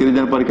Grignard's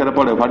reagent. परीक्षा रे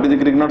पढ़े what is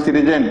Grignard's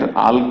reagent?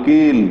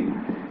 Alkyl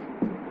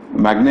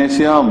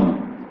magnesium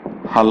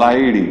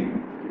halide.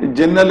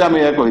 Generally हम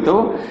यह कहते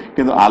हो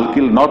कि तो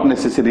alkyl not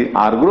necessary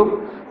R group,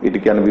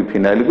 it can be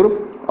phenyl group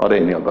or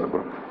any other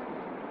group.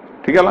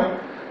 ठीक है ला?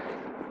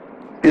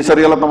 इस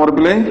सरियाला तमर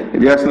पिले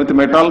reaction with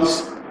metals.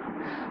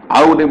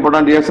 Out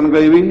important reaction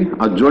कही भी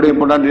और जोड़े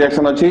important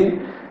reaction अच्छी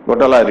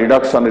गोटाला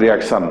reduction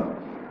reaction.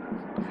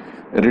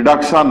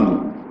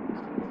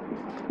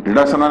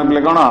 Reduction आने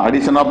पिले कौन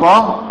addition of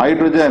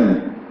hydrogen.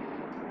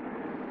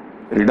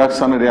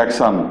 Reduction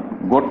reaction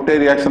गोटे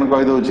reaction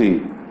कही दो ची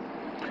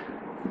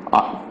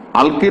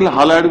alkyl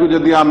halide को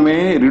जदि आमे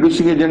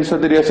reducing agent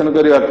से रिएक्शन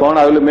करिया कोन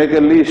I will make a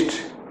list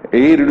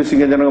एही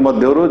reducing agent के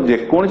मध्यरो जे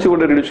कोनसी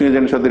गोटे reducing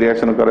agent से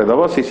रिएक्शन करे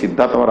दबो से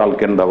सीधा तमर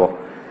alkane दबो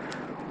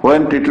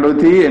when treated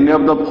with any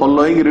of the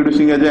following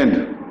reducing agent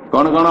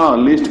cone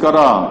cone list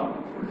करा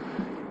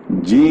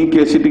zinc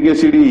acetic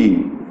acid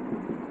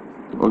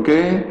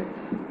ओके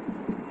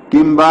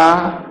किंबा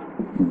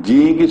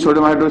zinc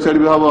सोडियम हाइड्रोक्साइड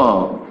भी हबो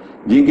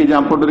zinc is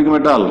अम्फोटेरिक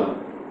metal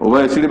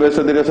over acid base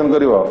से रिएक्शन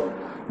करिवो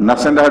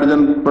नासेंट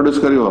हाइड्रोजन प्रोड्यूस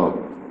करिवो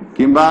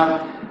किंबा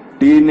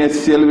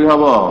TnHCl भी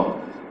हबो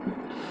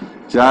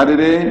 4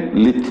 रे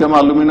लिथियम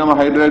एल्युमिनियम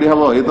हाइड्राइड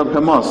हबो ये तो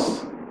फेमस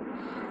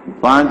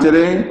 5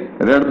 रे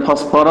रेड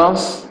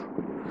फास्फोरस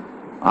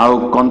आउ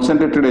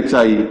कंसंट्रेटेड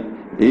HI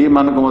एई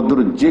मानक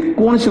मध्य जे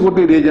कोनसी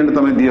गोटे रिएजेंट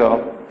तमे दियो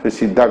से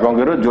सीधा कौन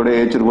करो जोड़े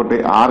H गोटे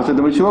R सहित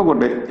मिसिबो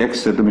गोटे X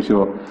सहित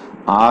मिसिबो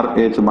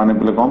RH माने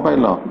पले कौन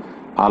pilo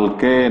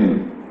alkane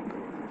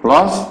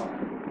plus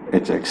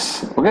HX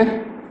okay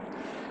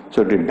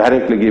so it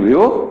directly give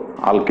you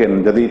alkane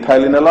जदी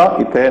इथाइल नेला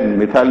इथेन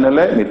मिथाइल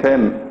नेले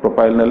मिथेन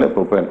प्रोपाइल नेले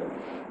प्रोपेन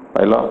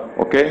पाइलो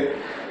ओके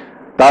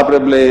तापरे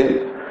पले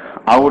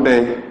आउ गोटे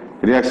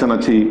रिएक्शन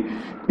अछि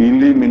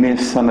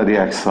elimination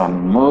reaction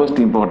most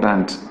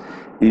important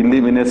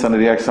elimination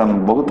reaction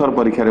बहुत थर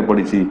परीक्षा रे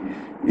पड़ी छी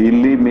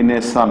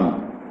इलिमिनेशन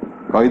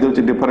कहि दो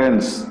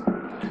डिफरेंस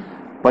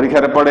परीक्षा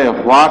रे पड़े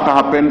what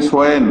happens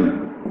when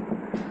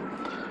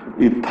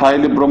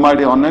ethyl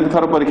bromide अनेक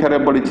थर परीक्षा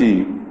रे पड़ी छी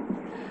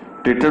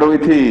treated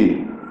with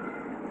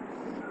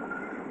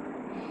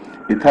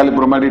ethyl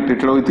bromide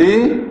treated with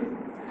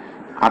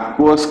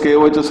aqueous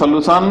KOH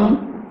solution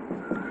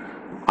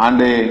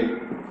and a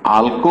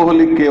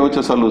alcoholic KOH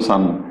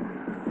solution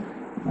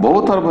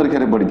बहुत थर परीक्षा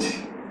रे पड़ी छी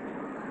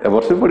ए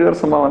वर्ष पढ़ियार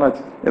संभावना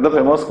अछि ए तो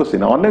फेमस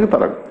क्वेश्चन अनेक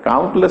तरह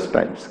काउंटलेस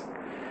टाइम्स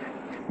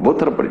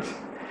बहुत थर पड़ी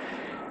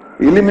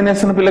छी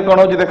इलिमिनेशन पिले कोन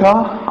होची देखा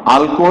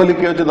अल्कोहल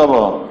के होची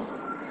दबो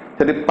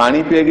सेठी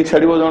पानी पिए की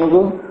छाड़िबो जण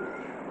को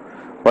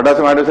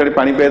पोटासियम हाइड्रोक्साइड सेठी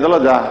पानी पिए दलो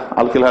जा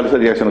अल्किल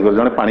हाइड्रोक्साइड रिएक्शन कर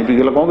जणे पानी पी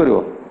गेलो कोन करिवो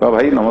कह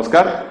भाई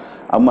नमस्कार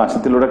आ म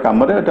आसीतिल ओटा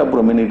काम रे एटा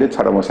ब्रोमीन इटे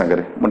छाड़ मो संगे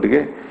म टिके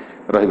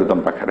रहिबो तम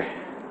पाखरे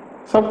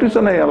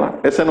सब्स्टिट्यूशन हे गला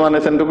SN1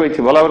 SN2 को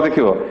इछि भला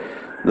देखिबो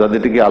जदी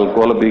टिके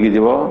अल्कोहल पी की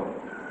जीवो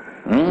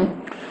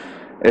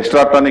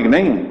एक्स्ट्रा टॉनिक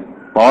नहीं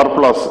power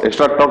plus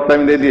extra talk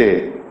time दे दिए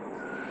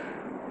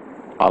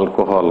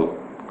अल्कोहल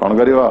कौन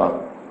करिवा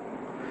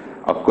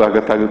अक्वा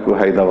कथा को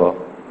कुहाई दब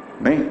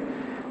नहीं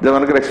जब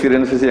मनकर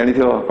एक्सपीरियंस से जानी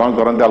थो कौन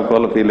करते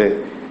अल्कोहल पीले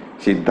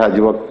सीधा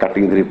जीव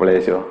काटिक धरी पड़े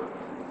आस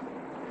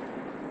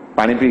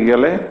पानी पी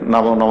गले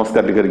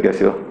नमस्कार टी करके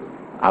आसो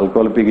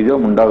अल्कोहल पीकी जो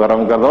मुंडा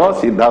गरम कर दो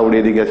सीधा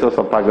उड़े दी आसो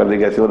सफा कर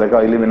दी आसो देख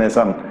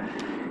इलिमिनेशन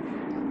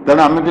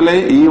तेना आम पे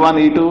E1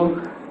 E2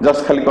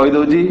 जस्ट खाली कही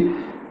दौजी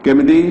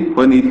केमिति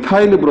when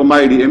ethyl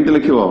bromide एमति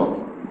लिखिबो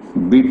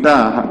beta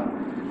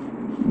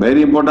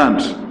very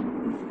important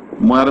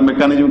more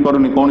mechanism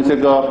करूनी कौन से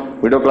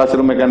वीडियो क्लास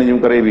रो मेकानिज्म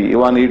करेबी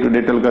E1 E2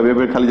 डिटेल का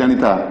बे खाली जानी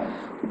था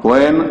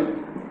when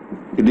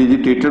it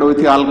is treated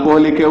with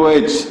alcoholic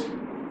KOH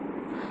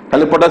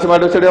खाली पोटासियम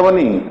हाइड्रोक्साइड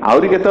हबनी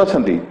आउरी केते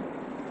अछंती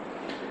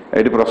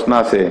एडी प्रश्न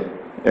आसे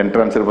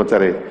एंट्रेंस रे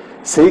पचारे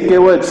सेही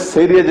KOH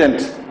सेही reagent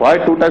why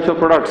two types of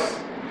products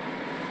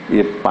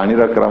ये पानी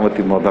रा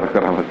करामती मदर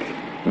करामती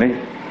नहीं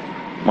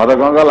मद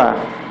कौन गला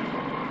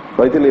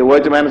कही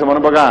OH माइनस मन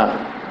पका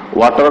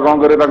वाटर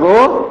कौन करे ताको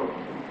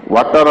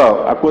वाटर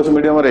aqueous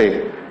मीडियम रे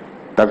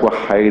ताको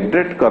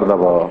हाइड्रेट कर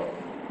दबो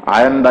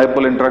आयन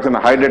डाइपोल इंटरेक्शन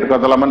हाइड्रेट कर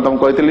दला मन तुम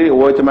कहितली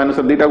OH माइनस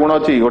दीटा गुण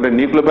अछि गोटे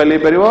न्यूक्लियोफाइल हे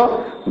परिबो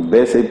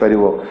बेस हे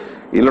परिबो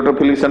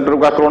इलेक्ट्रोफिलिक सेंटर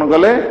को आक्रमण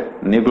कले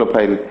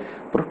न्यूक्लियोफाइल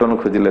प्रोटॉन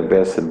खोजिले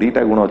बेस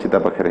दीटा गुण अछि ता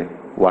पाखरे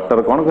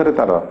वाटर कौन करे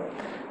तार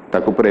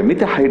ताको पर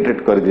एमिति हाइड्रेट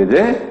कर दे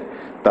जे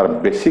तार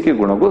बेसिक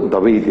गुण को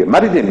दबई दे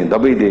मारी देनी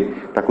दबई दे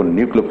ताको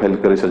न्यूक्लियोफाइल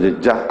करे सजे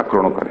जा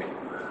आक्रमण करे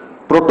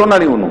प्रोटॉन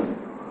आनी उनु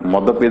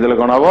मद पी देले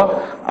कोन हबो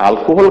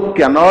alcohol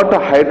can not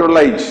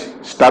hydrolyse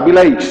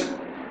stabilise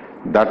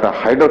that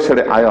hydroxide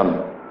ion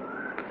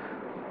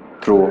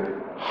through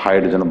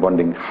hydrogen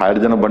bonding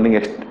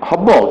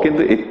हबो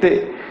किंतु एते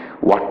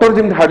वाटर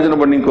जेम हाइड्रोजन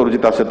बॉन्डिंग करूची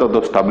ता से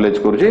तो स्टेबलाइज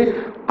करूची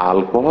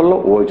अल्कोहल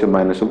OH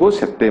माइनस को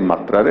सेते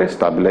मात्रा रे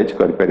स्टेबलाइज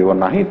कर परिबो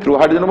नाही थ्रू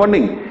हाइड्रोजन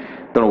बॉन्डिंग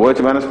तेणु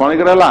OH माइनस कौन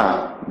करला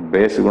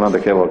बेस गुण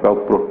देखेब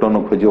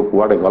प्रोटोन खोज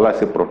कुआडे गला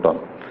से प्रोटोन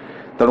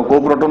तेणु को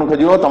प्रोटोन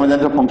खोज तुम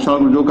जान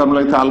फंक्शनल जो काम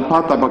लगे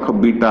अल्फा ता पाख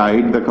बीटा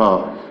एट देख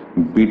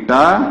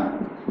बीटा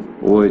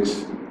OH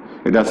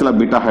ये आसला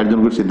बीटा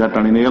हाइड्रोजन को सीधा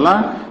टाणी नहीं गला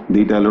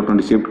दीटा इलेक्ट्रॉन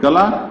शिफ्ट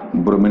कला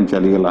ब्रोमीन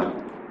चली गला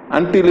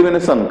एंटी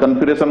इलिमिनेशन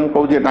कन्फिगरेशन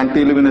कहूँ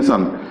एंटी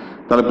इलिमिनेशन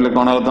ताले पे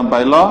कौन तुम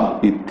पाइल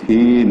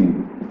इथिन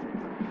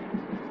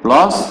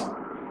प्लस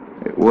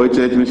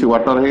OH मिसी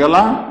वाटर हो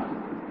गला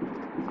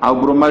आ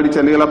ब्रोमाइड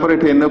चली गला पर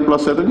एठी Na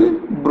प्लस सहित कि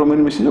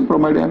ब्रोमीन मिसी जो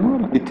ब्रोमाइड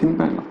आनो इथिन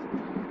पाइल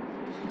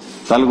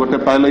ताले गोटे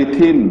पाइल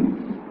इथिन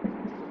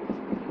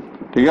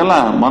ठीक है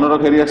ना मन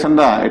रख रिएक्शन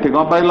दा एठी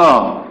कौन पाइल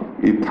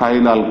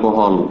इथाइल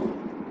अल्कोहल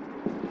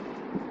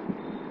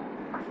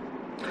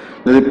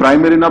यदि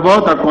प्राइमरी नब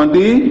ता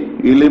कहती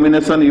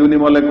इलिमिनेशन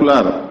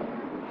यूनिमोलेकुलर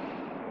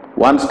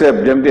वन स्टेप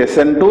जेमती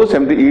SN2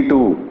 सेमती E2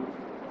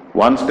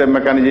 वन स्टेप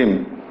मेकानिज्म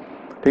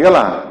ठीक है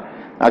ना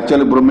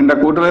एक्चुअली ब्रोमीन टा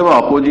कोट रहबो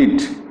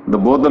opposite the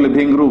both the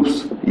living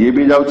groups ये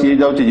भी जाउची ये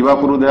जाउची जीवा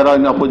पूर्व देर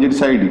in opposite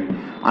side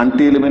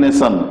anti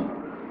elimination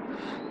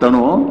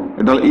तनु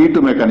एडल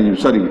E2 mechanism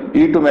sorry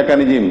E2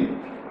 mechanism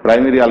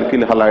primary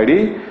alkyl halide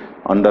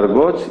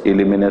undergoes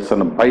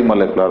elimination bye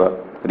molecular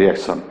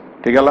reaction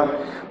ठीक है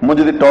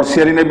मुझे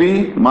टर्शियरी ने भी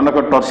मानक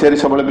टर्शियरी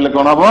सब पे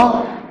कौन हम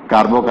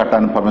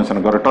कार्बोकाटायन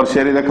फॉर्मेशन कर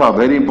टर्शियरी देख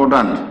वेरी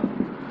इंपोर्टेंट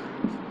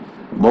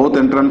बहुत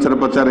एंट्रांस रे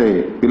पचारे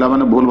पिला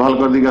माने भूल भाल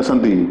कर दी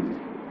आसंती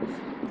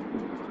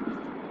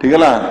ठीक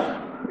है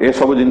ए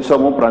सब जिनस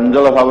मु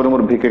प्रांजल भाव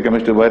मोर भिके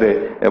केमिस्ट्री बही रे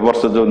ए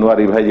वर्ष जो नुआ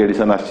रिवाइज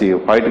एडिशन आसी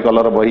व्हाइट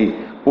कलर बही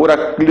पूरा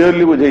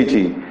क्लीयरली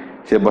बुझेइछि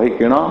से बही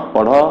किण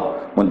पढ़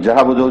मु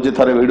जहाँ बुझाऊँ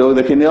थे वीडियो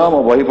देखी नियो मो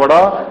बही पढ़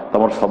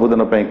तुम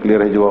सबुदिन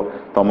क्लीयर हो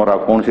तुम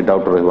कौन सी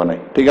डाउट रही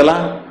ठीक है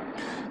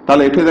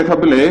ताले एठी देख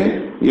पिले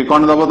ये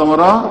कौन दब तुम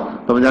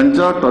तुम जान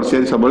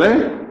टर्शियरी सब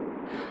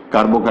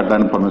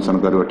कार्बोकाटायन फॉर्मेशन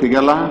कर ठीक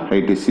है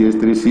ये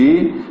CH3C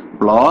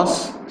प्लस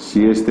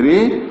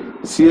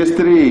CH3CH3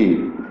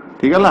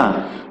 ठीक है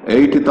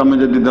ये तुम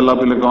जदि देल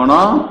पिले कौन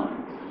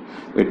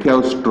ये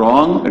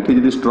स्ट्रॉन्ग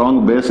ये स्ट्रॉन्ग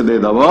बेस दे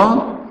दब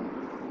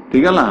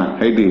ठीक है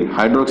ये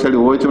हाइड्रोक्साइड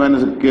OH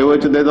माइनस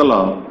KOH देदेल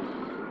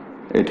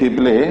ये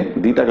पिले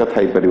दीटा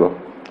कथा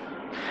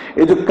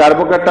ये जो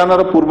कार्बोकाटायन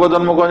पूर्व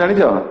जन्म कौन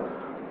जानिछ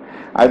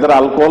आइदर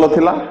अल्कोहल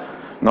थिला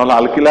नहला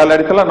अल्किल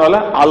हालाइड थिला नहला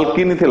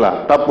अल्किन थिला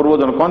ता पूर्व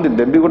जन्म कहते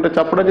देवी गोटे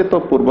चापड़ा जे तो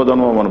पूर्व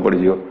जन्म मन पड़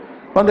जियो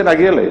कहते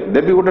रागिगले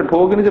देवी गोटे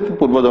ठोकिनी जे तो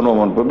पूर्व जन्म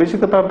मन पड़ बेसी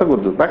कथबार्ता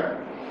कर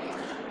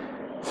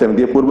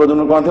सेमती पूर्व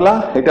जन्म कौन थिला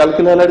एटा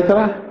अल्किल हालाइड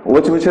थिला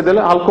OH मिसे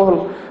देले अल्कोहल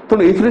तो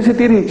एथरे से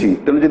तीर हिची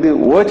तेनु जदी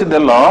OH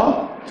देल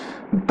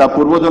ता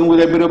पूर्व जन्म को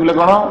जाई पिले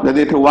कौन जदी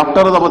एठी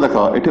वाटर दब देख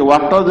एठी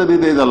वाटर जदी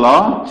दे देल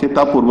से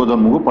ता पूर्व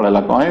जन्म को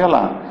पळेला कौन हे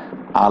गला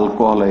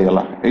अल्कोहल हे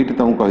गला एठी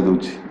तुम कहि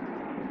दोछि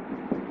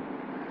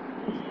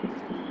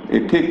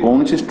एठी कौन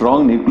सी स्ट्रॉन्ग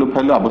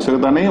न्यूक्लियोफाइल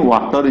आवश्यकता नहीं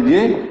वाटर इज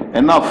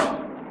एनफ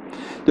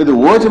जदि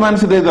OH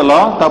माइनस दे देल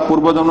ता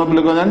पूर्व जन्म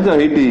पिले कौन जान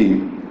एठी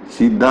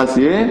सीधा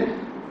से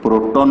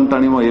प्रोटॉन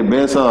टाणिम ए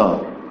बेस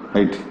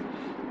एठी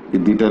ये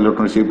दुटा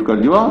इलेक्ट्रॉन शिफ्ट कर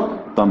दियो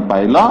तुम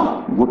पाइल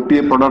गोटे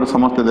प्रोडक्ट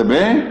समस्त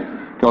देबे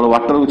केवल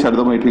वाटर को छाड़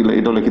दम एठी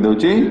एटा लिखि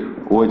दउची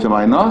OH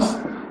माइनस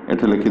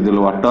एठी लिखि देल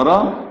वाटर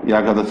या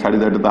कथा छाड़ी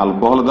दे तो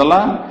अल्कोहल दला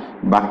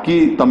बाकी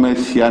तमे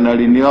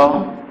सियानाइड नियो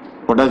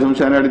पोटेशियम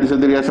साइनाइड से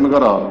रिएक्शन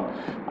कर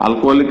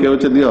अल्कोहलिक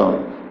KOH दियो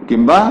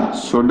किंबा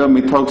सोडियम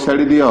मिथॉक्साइड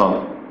दियो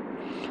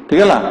ठीक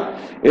है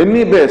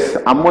एनी बेस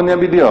अमोनिया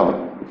भी दियो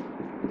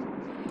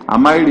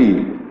अमाइड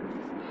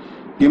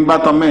किंबा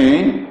तमे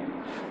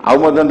आउ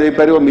मदन दे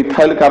परिवो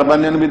मिथाइल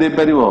कार्बानियन भी दे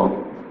परिवो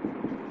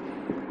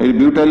ए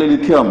ब्यूटाइल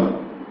लिथियम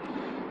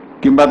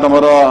किंबा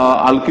तमरो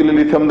अल्किल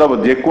लिथियम दब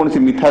जे कोन सी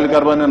methyl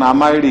कार्बानियन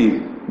amide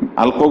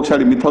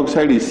alkoxide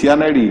methoxide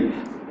cyanide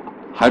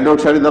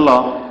hydroxide दल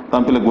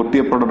तम पे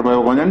गोटे प्रोडक्ट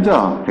पाइबो कोन जानछ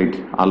हेट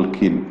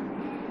अल्किन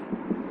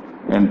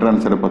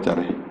एंट्रांस रे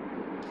पचारे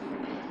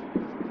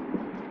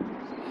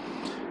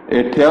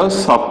एठे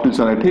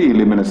सब्स्टिट्यूशन एठे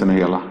इलिमिनेशन हे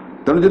गला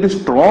तने जदि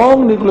strong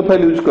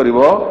nucleophile use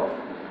करिवो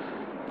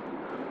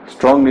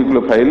strong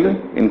nucleophile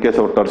in case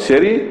of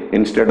tertiary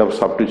instead of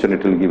substitution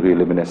it will give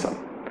elimination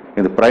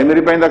in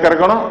primary pine दरकार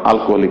कोन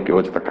alcoholic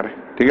KOH दरकार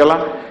ठीक है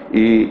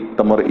ई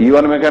तमर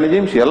E1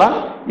 मेकानिज्म सिला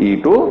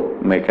E2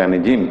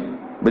 मेकानिज्म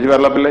बुझि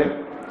परला पिले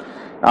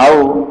आउ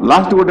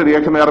लास्ट गोटे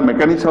रिएक्शन यार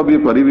मेकानिज्म भी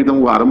करी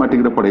तुमको आरोमेटिक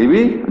रे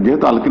पढ़ेबी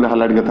जेहेतु अल्किल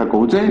हालाइड कथा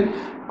कहूचे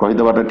कहि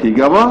दबाटा ठीक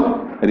हबो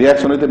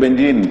रिएक्शन विथ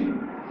बेंजीन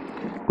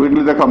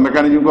क्विकली देखो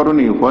mechanism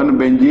करूनी when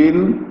benzene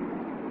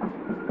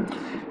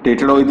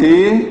treated with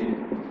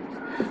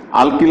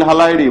alkyl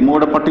halide मु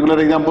गोटे particular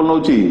example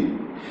नउची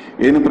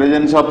in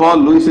presence of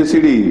Lewis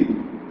acid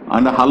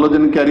and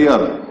halogen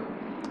career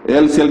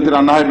LCl3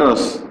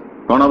 anhydrous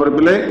कौन हम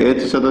पिले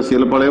H सहित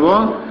Cl पळेबो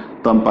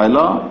तम pile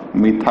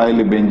methyl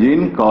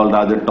benzene called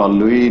as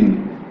toluene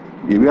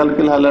ये भी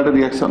अल्किल हाइलाइड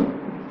रिएक्शन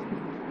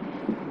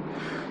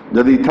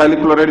जदि इथाइल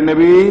क्लोराइड ने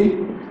भी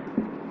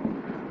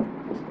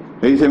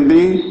एई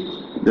सेमती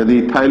जदि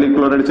इथाइल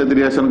क्लोराइड से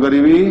रिएक्शन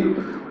करीबी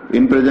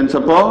in presence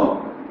of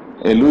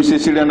A Lewis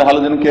acid and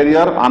halogen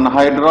career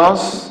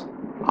anhydrous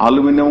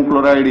aluminium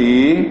chloride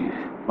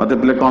मते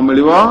पिले कौन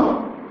मिलिबो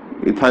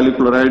इथाइल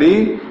क्लोराइड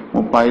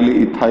मु पाइल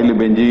इथाइल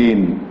बेंजीन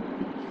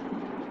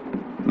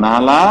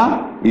नाला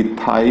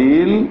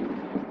इथाइल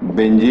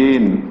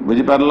बेंजीन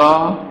बुझी पारल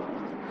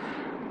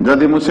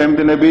जदि मु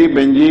सेमती नेबी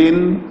बेंजीन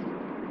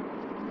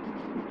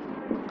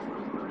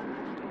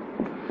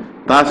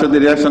ता सहित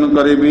रिएक्शन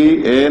करीबी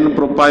N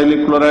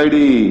प्रोपाइल क्लोराइड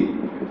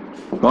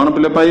कौन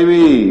पिले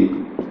पाइबी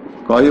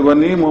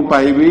कहबनी मु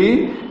पाइबी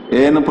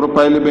N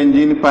प्रोपाइल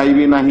बेंजीन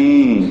पाइबी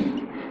नहीं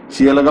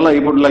Cl गला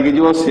एपट लगी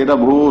जीवो सेटा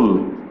भूल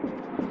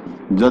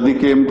जदि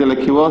केमते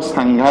लिखिबो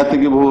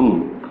सांघातिक भूल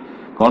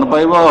कौन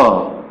पाइबो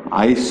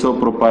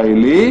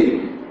isopropyl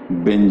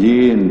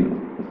benzene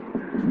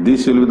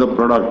this will be the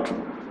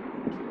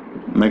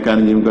product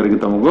mechanism करके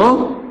तुमको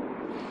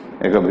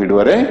एक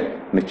वीडियो रे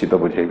निश्चित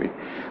बुझेबी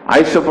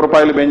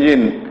आइसोप्रोपाइल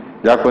बेंजीन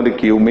जा कहते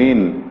क्यूमीन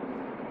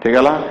ठीक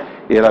है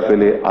एरा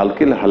पहले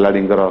अल्किल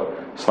हालाइड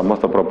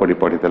समस्त प्रॉपर्टी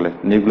पढ़ी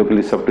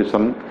nucleophilic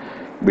substitution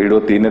video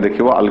 3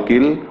 देखिबो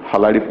alkyl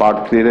halide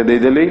part 3 रे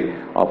देदेली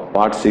और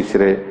पार्ट 6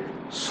 रे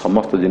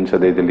समस्त जिनस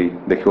देदेली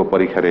देखिबो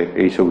परीक्षा रे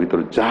एई सब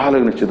भीतर जहां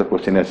निश्चित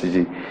क्वेश्चन आसी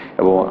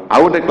एवं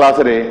आउ गोटे क्लास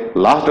रे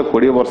लास्ट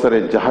 20 वर्ष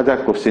रे जहां जहां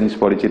क्वेश्चंस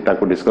पड़ी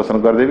ताको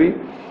डिस्कशन कर देबी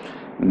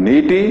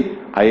नीट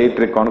IIT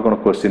रे कौन कौन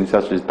क्वेश्चन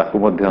आसी ताको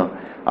मध्य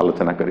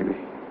आलोचना करी।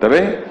 तेरे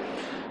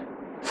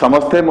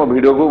समस्ते मो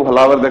वीडियो को भल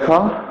भाव देख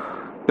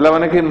पिला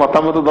माने कि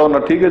मतामत दौन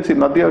ठीक अच्छे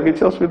न दियो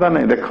किसी असुविधा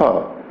नहीं देख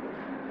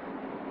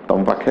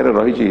तुम पाखे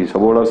रही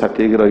सब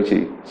साथी रही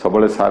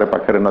सब सारे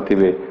पाखे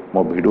नथिबे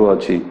मो वीडियो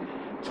अच्छी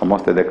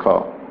समस्ते देख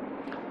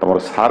तुम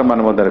सार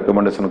मैंने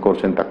रेकमेंडेसन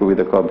कर भी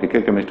देख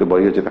भिके केमिस्ट्री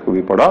बही अच्छे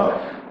भी पढ़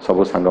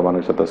सब सांग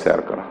मान सहित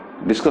सेयार कर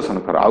डिस्कसन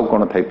कर आउ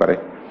कौन थी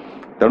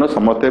तेणु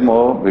समस्ते मो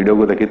वीडियो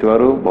को देखि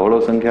बहुल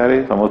संख्यार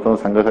समस्त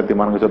सांगसाथी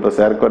मान सहित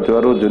सेयार कर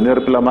जूनियर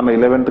पिला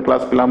 11th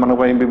क्लास पिला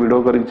भी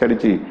वीडियो कर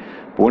छाड़ी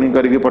पुणी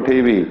करके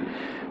पठेबी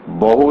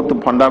बहुत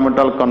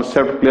फंडामेंटल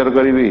कॉन्सेप्ट क्लियर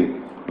करी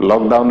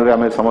लॉकडाउन रे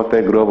आम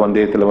समस्ते गृह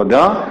बंदी होते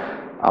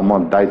आम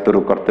दायित्व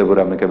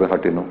कर्तव्य आम के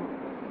हटिनु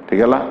ठीक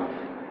है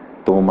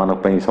तुम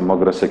मान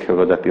समग्र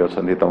शिक्षक जाति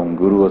अच्छा तुम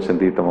गुरु अच्छा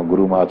तुम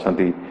गुरु माँ अच्छा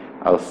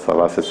आ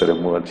सभा शेष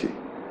में मुझे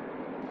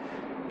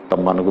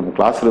तुम मान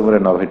क्लास रूम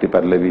न भेटी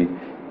पारे भी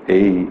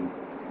यही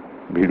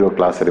वीडियो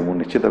क्लास रे मु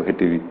निश्चित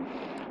भेटी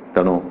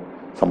तेणु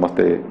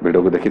समस्ते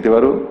वीडियो को देखि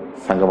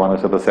सांग मान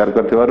सहित सेयार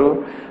कर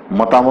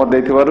मतामत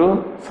दे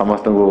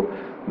समस्त को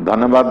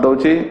धन्यवाद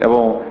दौची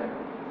एवं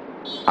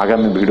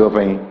आगामी वीडियो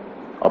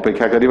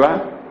अपेक्षा करवा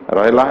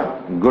रहा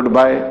good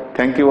bye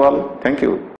thank you all thank you.